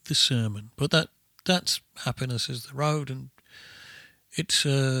endeth the sermon. But that's happiness is the road, and it's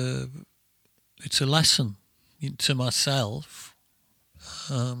a lesson to myself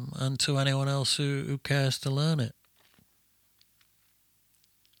and to anyone else who cares to learn it.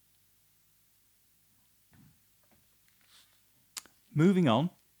 Moving on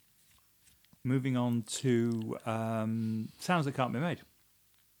to sounds that can't be made.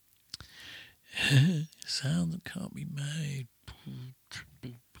 Sound that can't be made.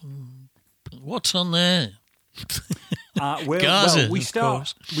 What's on there? Gaza, we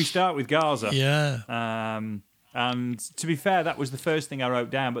start with Gaza. Yeah. And to be fair, that was the first thing I wrote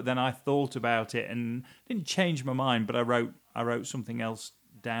down. But then I thought about it and didn't change my mind. But I wrote something else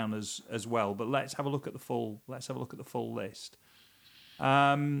down as well. But let's have a look at the full. Let's have a look at the full list.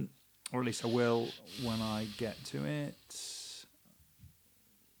 Or at least I will when I get to it.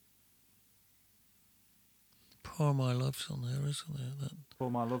 Pour My Love's on there, isn't there? Pour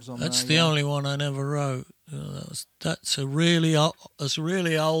My Love's on that's there. The yeah. only one I never wrote. That's a really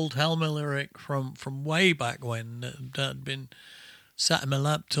old Helmer lyric from way back when that had been sat in my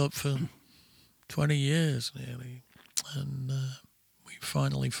laptop for 20 years nearly, and we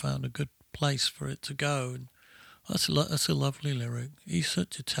finally found a good place for it to go. And That's a lovely lyric. He's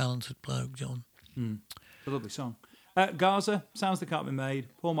such a talented bloke, John. It's a lovely song. Gaza, Sounds That Can't Be Made,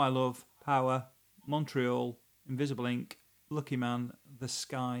 Pour My Love, Power, Montreal, Invisible Ink, Lucky Man, The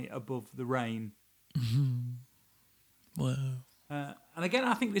Sky Above the Rain. Wow. And again,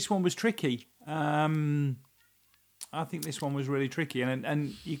 I think this one was tricky. I think this one was really tricky.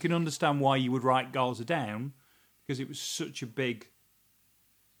 And you can understand why you would write Gaza down, because it was such a big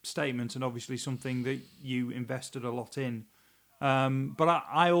statement and obviously something that you invested a lot in. But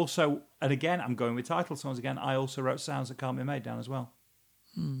I also, and again, I'm going with title songs again, I also wrote Sounds That Can't Be Made down as well.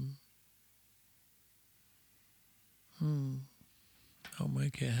 I'll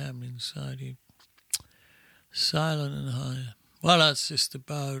make it happen inside you. Silent and high. Well, that's just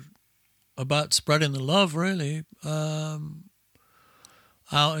about spreading the love, really, out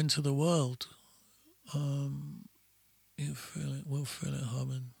into the world. You feel it, we'll feel it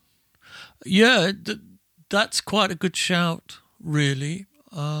humming. Yeah, that's quite a good shout, really.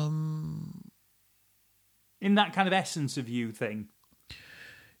 In that kind of essence of you thing.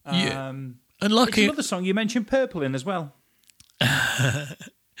 Yeah. And It's lucky another song you mentioned Purple in as well.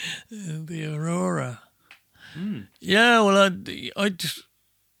 the Aurora. Yeah, well, I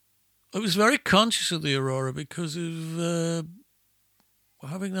was very conscious of the Aurora because of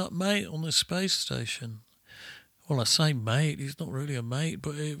having that mate on the space station. Well, I say mate, he's not really a mate,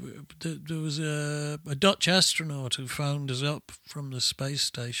 but there was a Dutch astronaut who phoned us up from the space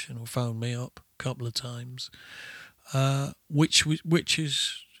station, or phoned me up a couple of times, which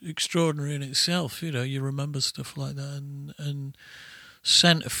is extraordinary in itself. You know, you remember stuff like that, and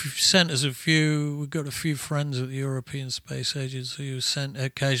sent us a few. We got a few friends at the European Space Agency who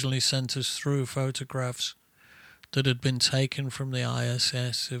occasionally sent us through photographs that had been taken from the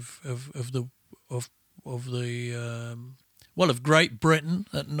ISS of Great Britain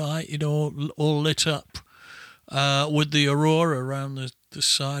at night, you know, all lit up with the aurora around the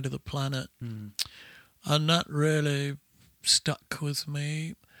side of the planet. And that really stuck with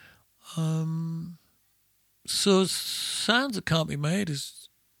me. So Sounds That Can't Be Made is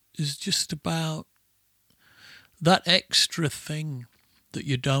just about that extra thing that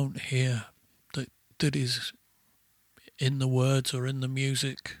you don't hear, that is in the words or in the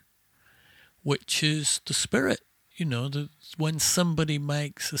music, which is the spirit. You know, when somebody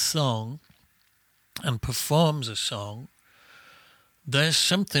makes a song and performs a song, there's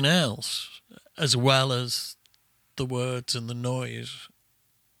something else as well as the words and the noise.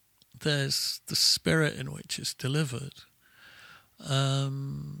 There's the spirit in which it's delivered.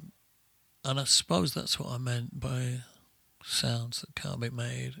 And I suppose that's what I meant by Sounds That Can't Be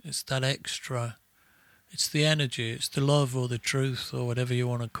Made. It's that extra. It's the energy, it's the love or the truth or whatever you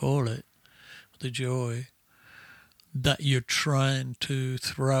want to call it, the joy that you're trying to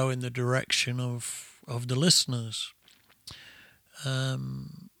throw in the direction of the listeners.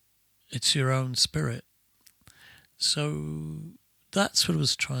 It's your own spirit. So that's what I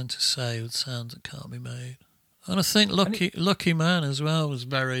was trying to say with Sounds That Can't Be Made. And I think Lucky Man as well was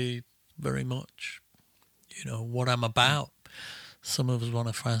very, very much, you know, what I'm about. Some of us want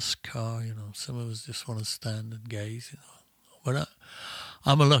a fast car, you know, some of us just want to stand and gaze, you know. But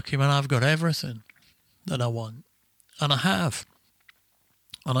I'm a lucky man, I've got everything that I want. And I have.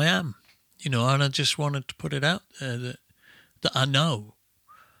 And I am, you know, and I just wanted to put it out there that I know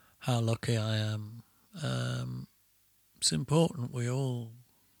how lucky I am. It's important. We all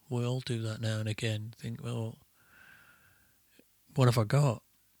do that now and again. Think, well, what have I got?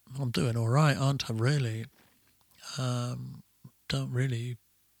 I'm doing all right, aren't I? Really, don't really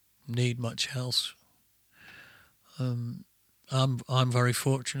need much else. I'm very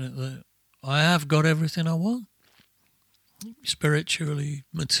fortunate that I have got everything I want, spiritually,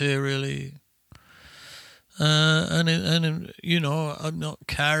 materially, and you know, I'm not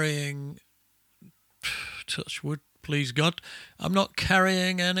carrying. Touch wood. Please God, I'm not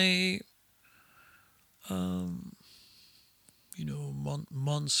carrying any,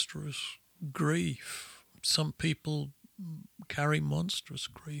 monstrous grief. Some people carry monstrous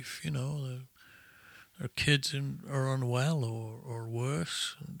grief, you know. Their kids are unwell or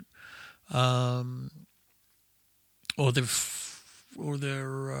worse, or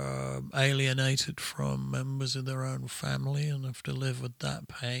they're alienated from members of their own family and have to live with that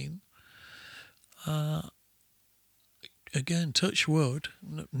pain. Again, touch wood,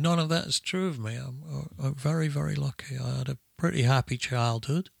 none of that is true of me. I'm very, very lucky. I had a pretty happy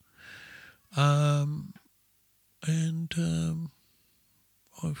childhood. I've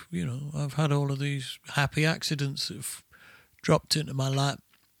had all of these happy accidents that have dropped into my lap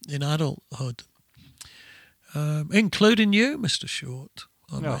in adulthood, including you, Mr. Short,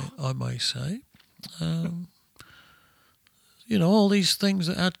 I may say. all these things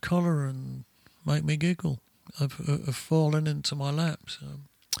that add colour and make me giggle have fallen into my lap. So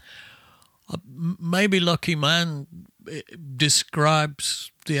maybe Lucky Man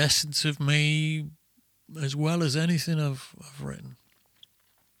describes the essence of me as well as anything I've written.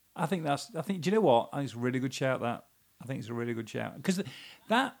 I think. Do you know what? I think it's a really good shout. I think it's a really good shout because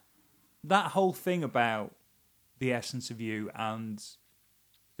that whole thing about the essence of you and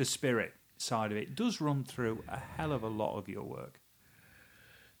the spirit side of it does run through a hell of a lot of your work.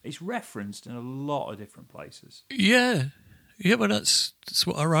 It's referenced in a lot of different places. Yeah, but that's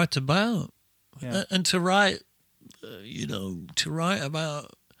what I write about. Yeah. And to write, to write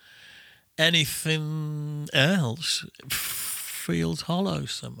about anything else feels hollow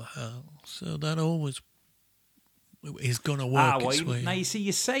somehow. So that always is going to work its way. Now, you see,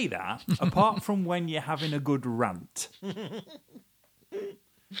 you say that, apart from when you're having a good rant,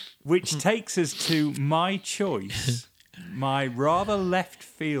 which takes us to my choice, my rather left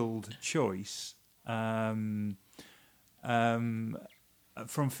field choice from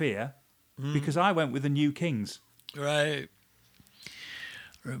Fear, because I went with the New Kings. Right.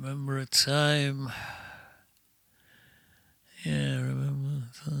 Remember a time... Yeah, remember a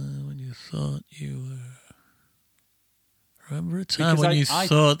time when you thought you were... Remember a time when you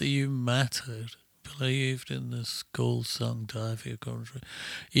thought that you mattered, believed in the school song, Die for Your Country.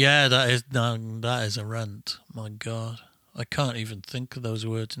 Yeah, that is a rant. My God. I can't even think of those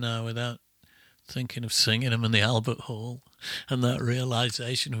words now without thinking of singing them in the Albert Hall and that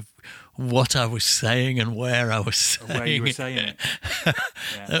realisation of what I was saying and where I was saying where you were saying it. Yeah.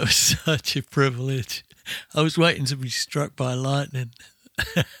 That was such a privilege. I was waiting to be struck by lightning.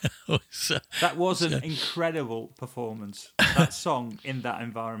 That was an incredible performance. That song in that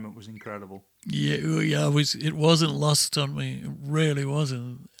environment was incredible. Yeah, it wasn't lost on me. It really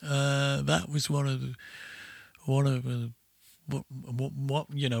wasn't. That was one of the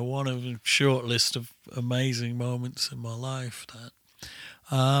short list of amazing moments in my life.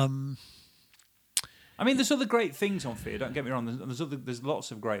 I mean, there's other great things on Fear. Don't get me wrong. There's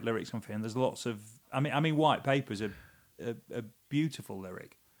lots of great lyrics on Fear, and there's lots of. I mean, White Paper's a beautiful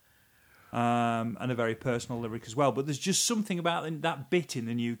lyric, and a very personal lyric as well. But there's just something about that bit in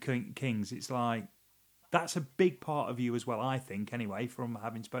the New Kings. It's like that's a big part of you as well. I think, anyway, from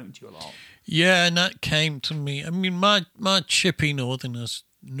having spoken to you a lot. Yeah, and that came to me. I mean, my chippy northernerness.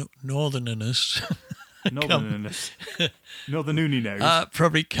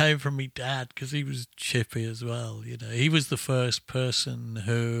 Probably came from me dad because he was chippy as well. He was the first person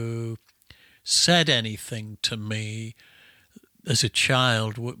who said anything to me as a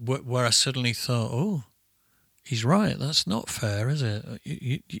child where I suddenly thought, oh, he's right. That's not fair, is it?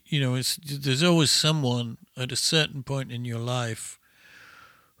 There's always someone at a certain point in your life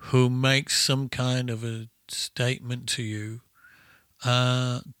who makes some kind of a statement to you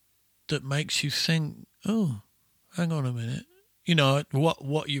that makes you think, oh, hang on a minute.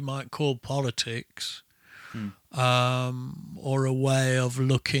 What you might call politics, or a way of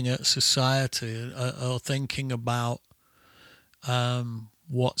looking at society, or thinking about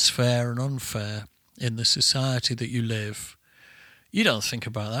what's fair and unfair in the society that you live. You don't think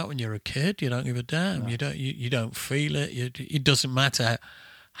about that when you're a kid. You don't give a damn. No. You don't feel it. It doesn't matter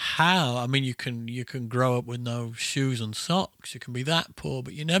how. I mean, you can grow up with no shoes and socks. You can be that poor,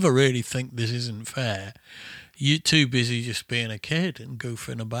 but you never really think this isn't fair. You're too busy just being a kid and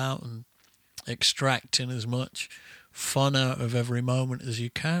goofing about and extracting as much fun out of every moment as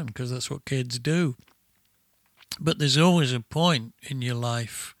you can, because that's what kids do. But there's always a point in your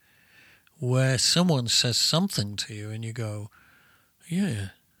life where someone says something to you and you go, yeah,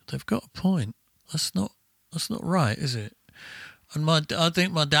 they've got a point. That's not right, is it? And I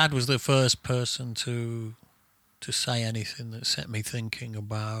think my dad was the first person to say anything that set me thinking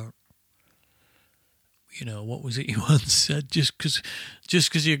about, what was it you once said? Just because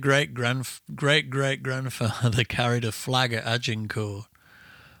your great-great-grandfather carried a flag at Agincourt,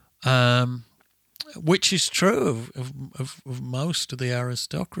 which is true of most of the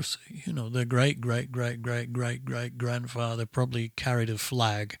aristocracy. Their great-great-great-great-great-great-grandfather probably carried a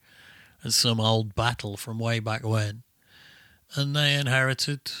flag at some old battle from way back when. And they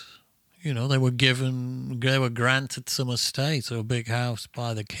inherited, they were granted some estate or a big house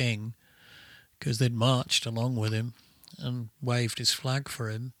by the king because they'd marched along with him and waved his flag for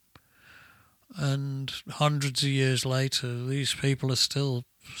him. And hundreds of years later, these people are still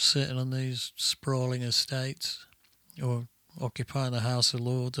sitting on these sprawling estates or occupying the House of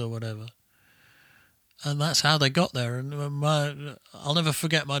Lords or whatever. And that's how they got there. And I'll never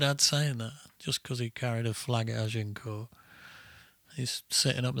forget my dad saying that, just because he carried a flag at Agincourt. He's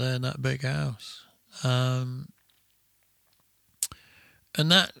sitting up there in that big house.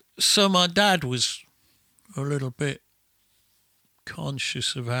 So my dad was a little bit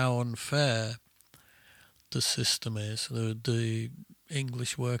conscious of how unfair the system is, the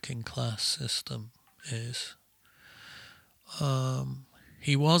English working class system is.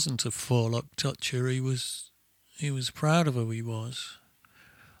 He wasn't a forelock toucher. He was proud of who he was,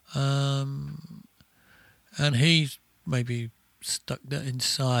 and he maybe stuck that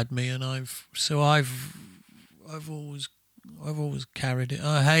inside me, and I've always carried it.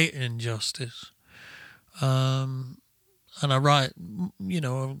 I hate injustice. And I write,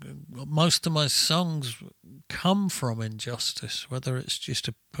 most of my songs come from injustice, whether it's just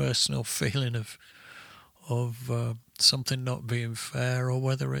a personal feeling of something not being fair, or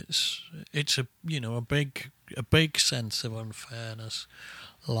whether it's a big sense of unfairness,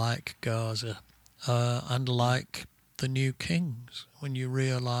 like Gaza, and like the New Kings, when you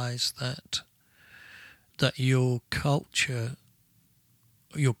realise that your culture,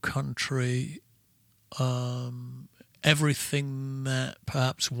 your country, everything that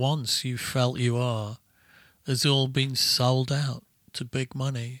perhaps once you felt you are, has all been sold out to big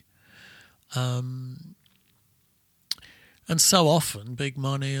money. And so often big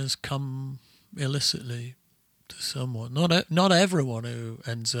money has come illicitly to someone. Not everyone who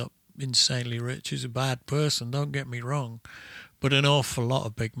ends up insanely rich is a bad person, don't get me wrong, but an awful lot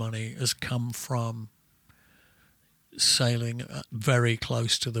of big money has come from sailing very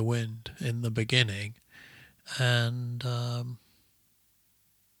close to the wind in the beginning, and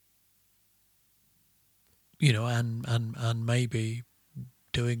and maybe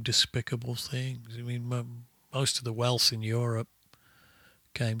doing despicable things. I mean, most of the wealth in Europe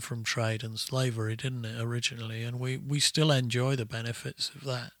came from trade and slavery, didn't it, originally? And we still enjoy the benefits of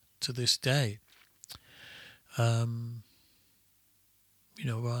that to this day. By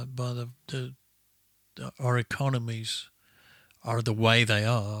our economies are the way they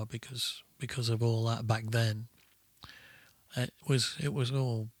are because of all that back then. It was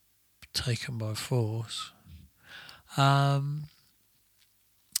all taken by force.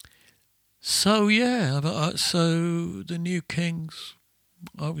 So the New Kings,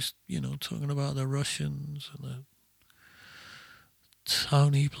 I was talking about the Russians and the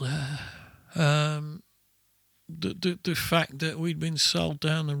Tony Blair, the fact that we'd been sold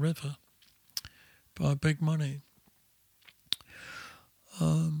down the river by big money,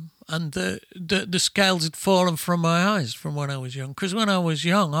 and the scales had fallen from my eyes from when I was young. Because when I was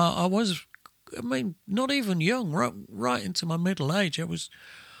young, I was, not even young, right into my middle age,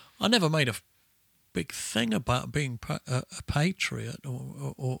 I never made a big thing about being a patriot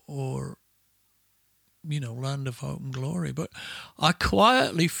or land of hope and glory, but I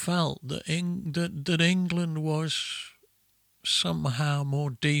quietly felt that that England was somehow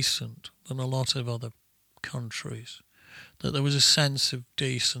more decent than a lot of other countries, that there was a sense of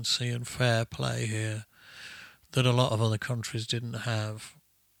decency and fair play here that a lot of other countries didn't have.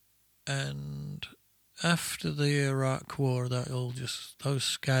 And after the Iraq War, those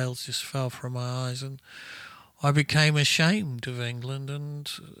scales just fell from my eyes, and I became ashamed of England, and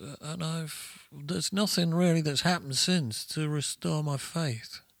there's nothing really that's happened since to restore my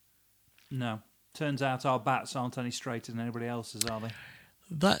faith. No. Turns out our bats aren't any straighter than anybody else's, are they?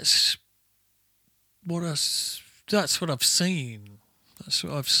 That's what I've seen. That's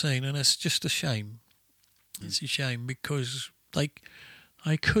what I've seen, and it's just a shame. It's a shame because they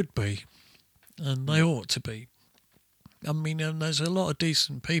could be, and they ought to be. I mean, there's a lot of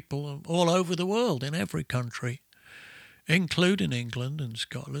decent people all over the world, in every country, including England and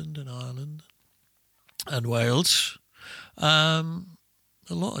Scotland and Ireland and Wales.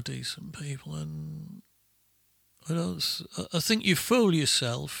 A lot of decent people, and I think you fool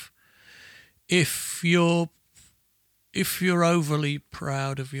yourself if you're overly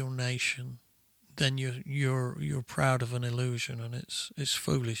proud of your nation. Then you're proud of an illusion, and it's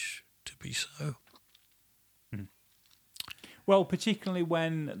foolish to be so. Well, particularly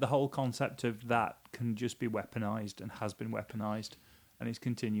when the whole concept of that can just be weaponised and has been weaponised and is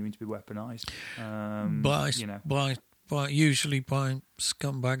continuing to be weaponised. Usually by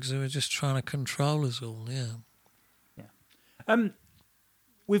scumbags who are just trying to control us all, yeah.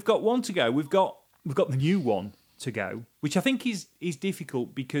 We've got one to go. We've got the new one to go, which I think is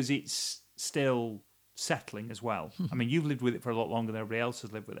difficult because it's still settling as well. I mean, you've lived with it for a lot longer than everybody else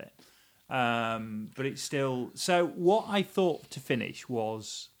has lived with it. But it's still... So what I thought to finish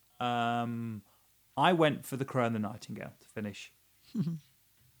was... I went for The Crow and the Nightingale to finish.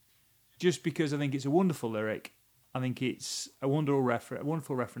 Just because I think it's a wonderful lyric. I think it's a wonderful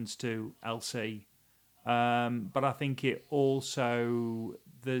reference to Elsie. But I think it also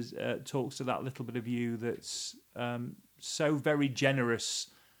talks to that little bit of you that's so very generous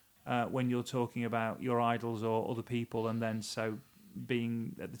when you're talking about your idols or other people, and then so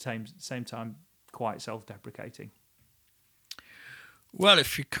being at the same time quite self-deprecating. Well,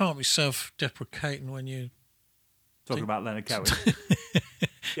 if you can't be self-deprecating when you Talking about Leonard Cohen.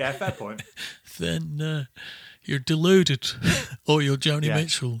 Yeah, fair point. then you're deluded, or you're Joni Yeah.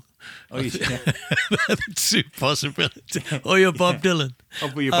 Mitchell. Oh, yeah. That's two possibilities. Or you're Bob Dylan.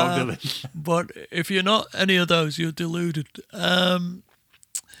 Hopefully you're Bob Dylan. But if you're not any of those, you're deluded.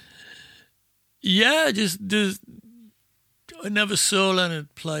 I never saw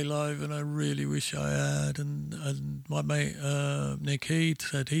Leonard play live, and I really wish I had. And my mate Nick Heed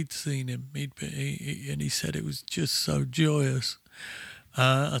said he'd seen him. And he said it was just so joyous.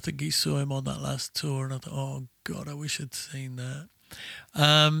 I think he saw him on that last tour, and I thought, oh God, I wish I'd seen that.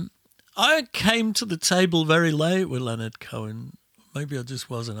 I came to the table very late with Leonard Cohen. Maybe I just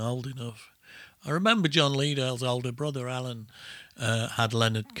wasn't old enough. I remember John Liedell's older brother, Alan, had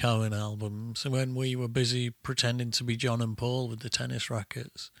Leonard Cohen albums when we were busy pretending to be John and Paul with the tennis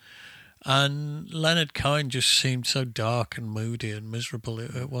rackets. And Leonard Cohen just seemed so dark and moody and miserable.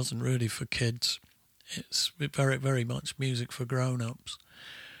 It wasn't really for kids. It's very, very much music for grown-ups.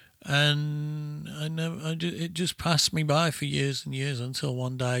 And it just passed me by for years and years until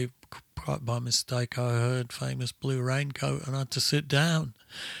one day, quite by mistake, I heard Famous Blue Raincoat and I had to sit down.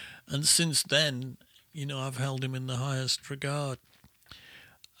 And since then, I've held him in the highest regard.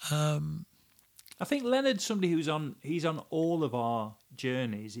 I think Leonard's somebody he's on all of our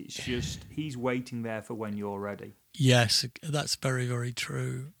journeys. It's just he's waiting there for when you're ready. Yes, that's very, very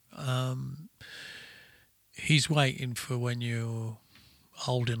true. He's waiting for when you're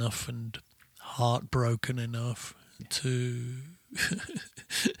old enough and heartbroken enough to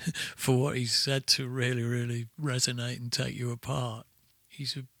for what he's said to really, really resonate and take you apart.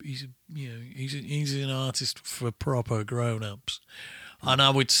 He's an artist for proper grown-ups. And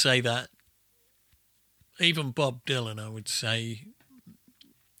I would say that even Bob Dylan, I would say,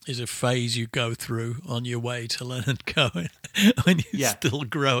 is a phase you go through on your way to Leonard Cohen when you're still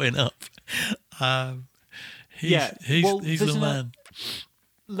growing up. He's the man.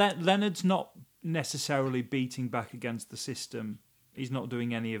 Leonard's not necessarily beating back against the system. He's not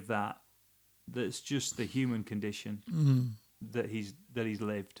doing any of that. That's just the human condition. That he's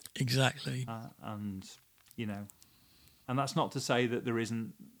lived. Exactly. And that's not to say that there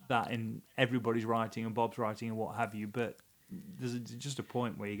isn't that in everybody's writing and Bob's writing and what have you, but there's just a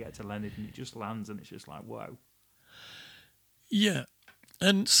point where you get to Leonard and it just lands and it's just like, whoa. Yeah.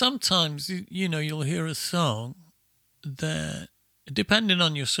 And sometimes, you'll hear a song that, depending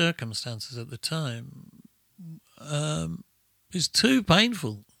on your circumstances at the time, is too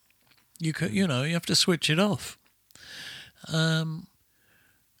painful. You have to switch it off. And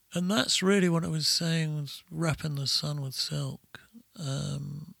that's really what I was saying, was wrapping the sun with silk.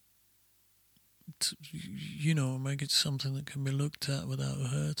 Make it something that can be looked at without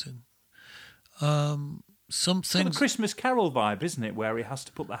hurting. Some It's got things. a Christmas Carol vibe, isn't it? Where he has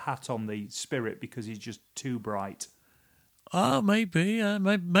to put the hat on the spirit because he's just too bright. Maybe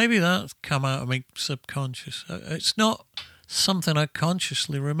that's come out of me subconscious. It's not something I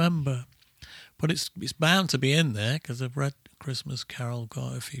consciously remember. But it's bound to be in there because I've read Christmas Carol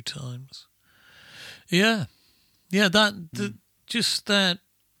quite a few times. Yeah, just that.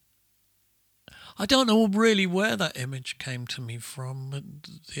 I don't know really where that image came to me from, but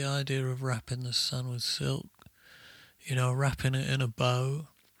the idea of wrapping the sun with silk, wrapping it in a bow.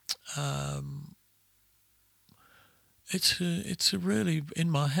 It's a really, in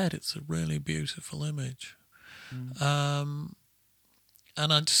my head, it's a really beautiful image. And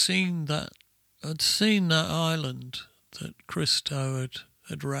I'd seen that island that Christo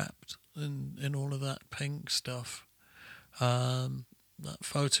had wrapped in all of that pink stuff. That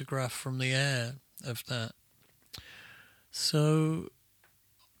photograph from the air of that. So,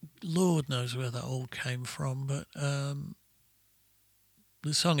 Lord knows where that all came from, but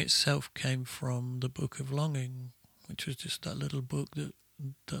the song itself came from the Book of Longing, which was just that little book, that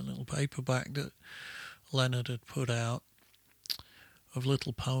little paperback that Leonard had put out, of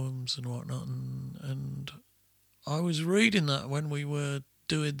little poems and whatnot, and I was reading that when we were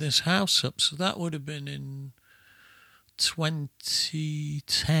doing this house up, so that would have been in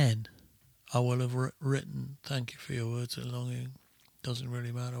 2010. I will have written "Thank You for Your Words of Longing." Doesn't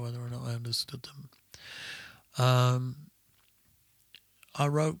really matter whether or not I understood them. I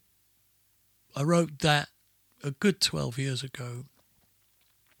wrote that a good 12 years ago,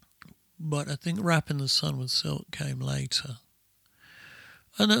 but I think "Wrapping the Sun with Silk" came later.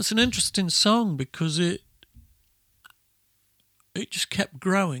 And that's an interesting song because it just kept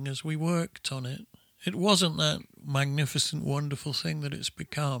growing as we worked on it. It wasn't that magnificent, wonderful thing that it's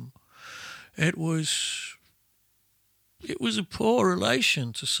become. It was a poor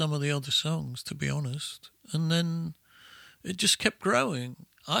relation to some of the other songs, to be honest. And then it just kept growing.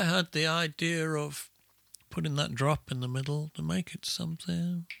 I had the idea of putting that drop in the middle to make it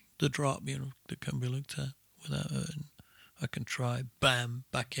something. The drop, that can be looked at without hurting. I can try, bam,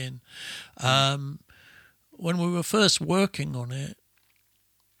 back in. When we were first working on it,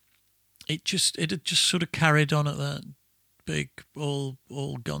 it had just sort of carried on at that big, all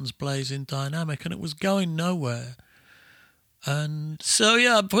guns blazing dynamic, and it was going nowhere. And so,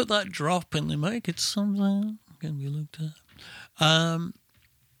 I put that drop in to make it something can be looked at. I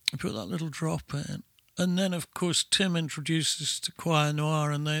put that little drop in. And then, of course, Tim introduced us to Choir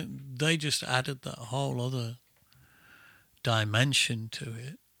Noir, and they just added that whole other dimension to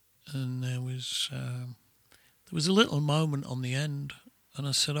it. And there was a little moment on the end, and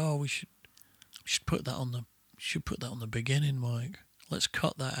I said, "Oh, we should put that on the beginning, Mike. Let's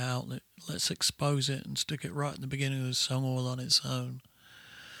cut that out. Let's expose it and stick it right at the beginning of the song, all on its own."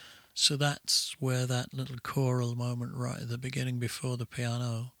 So that's where that little choral moment right at the beginning before the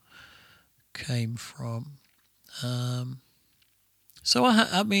piano came from. So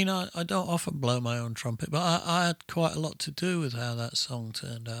I don't often blow my own trumpet, but I had quite a lot to do with how that song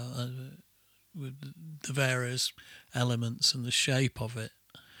turned out, with the various elements and the shape of it.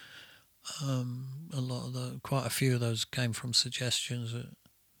 Quite a few of those came from suggestions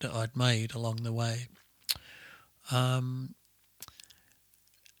that I'd made along the way.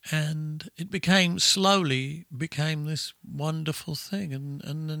 And it slowly became this wonderful thing. And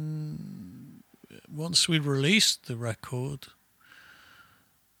then once we released the record,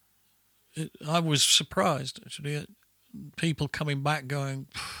 I was surprised, actually, at people coming back going,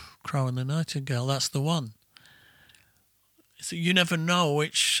 "Crow and the Nightingale, that's the one." So you never know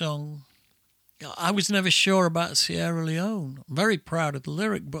which song. I was never sure about Sierra Leone. I'm very proud of the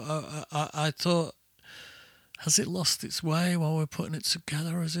lyric, but I thought, has it lost its way while we're putting it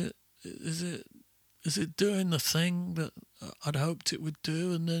together? Is it doing the thing that I'd hoped it would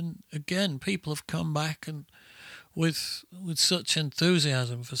do? And then again, people have come back and with such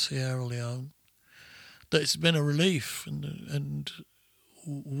enthusiasm for Sierra Leone that it's been a relief. And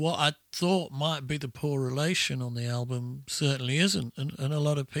what I thought might be the poor relation on the album certainly isn't, and a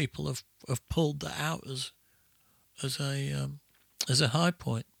lot of people have pulled that out as a high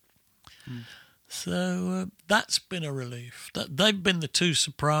point. So that's been a relief. They've been the two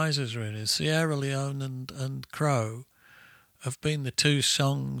surprises, really. Sierra Leone and Crow have been the two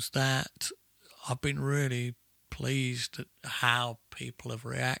songs that I've been really pleased at how people have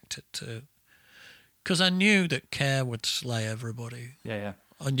reacted to. Because I knew that Care would slay everybody. Yeah.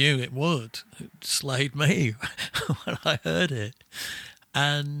 I knew it would. It slayed me when I heard it.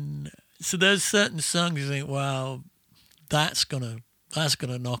 And so there's certain songs you think, wow, that's gonna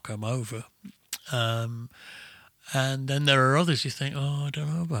knock them over. And then there are others you think, oh, I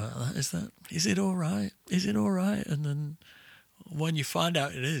don't know about that. Is it all right? Is it all right? And then when you find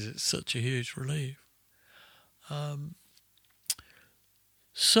out it is, it's such a huge relief.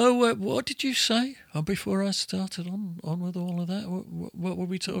 So what did you say before I started on with all of that? What were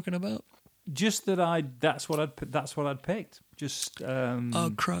we talking about? Just that that's what I'd picked. Just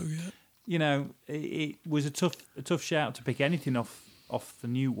Crow, yeah. It was a tough shout to pick anything off the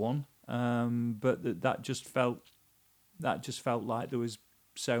new one. But that just felt like there was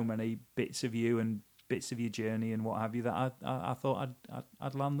so many bits of you and bits of your journey and what have you that I thought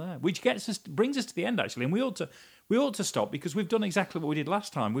I'd land there, which brings us to the end actually, and we ought to stop because we've done exactly what we did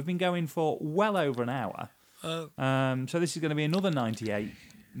last time. We've been going for well over an hour, so this is going to be another 98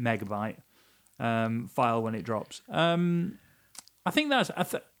 megabyte file when it drops. I think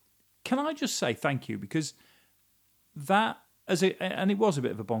can I just say thank you, because that. And it was a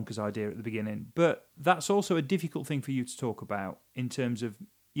bit of a bonkers idea at the beginning, but that's also a difficult thing for you to talk about in terms of,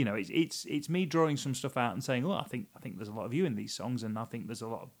 it's me drawing some stuff out and saying, oh, I think there's a lot of you in these songs, and I think there's a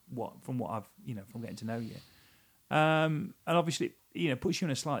lot of from what I've, from getting to know you. And obviously, it puts you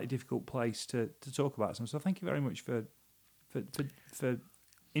in a slightly difficult place to talk about some. So thank you very much for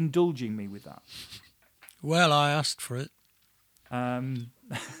indulging me with that. Well, I asked for it.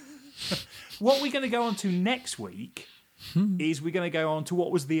 What we're going to go on to next week is we're going to go on to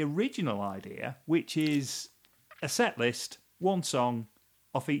what was the original idea, which is a set list, one song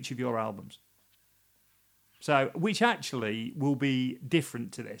off each of your albums. So, which actually will be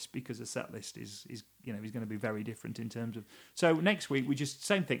different to this, because a set list is going to be very different in terms of. So next week we just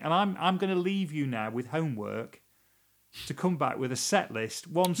same thing, and I'm going to leave you now with homework to come back with a set list,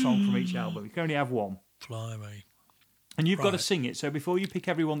 one song from each album. You can only have one. Fly me. And you've got to Right. sing it, so before you pick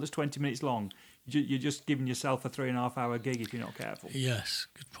every one that's 20 minutes long, you're just giving yourself a 3.5 hour gig if you're not careful. Yes,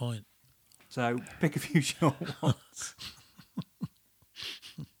 good point. So pick a few short ones.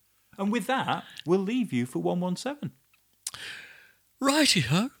 And with that, we'll leave you for 117.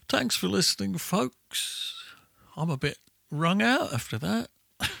 Righty-ho. Thanks for listening, folks. I'm a bit wrung out after that.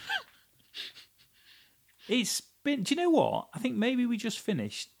 It's been, do you know what? I think maybe we just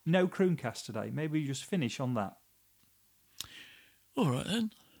finished no Crooncast today. Maybe we just finish on that. All right,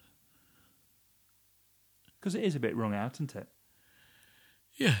 then. Because it is a bit wrung out, isn't it?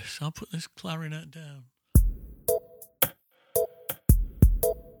 Yes, I'll put this clarinet down.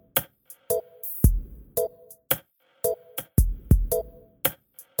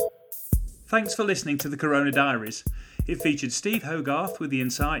 Thanks for listening to the Corona Diaries. It featured Steve Hogarth with the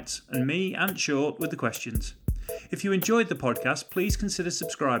insights and me, Ant Short, with the questions. If you enjoyed the podcast, please consider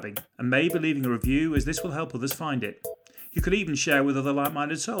subscribing and maybe leaving a review, as this will help others find it. You could even share with other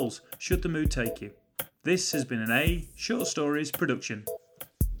like-minded souls, should the mood take you. This has been an A Short Stories production.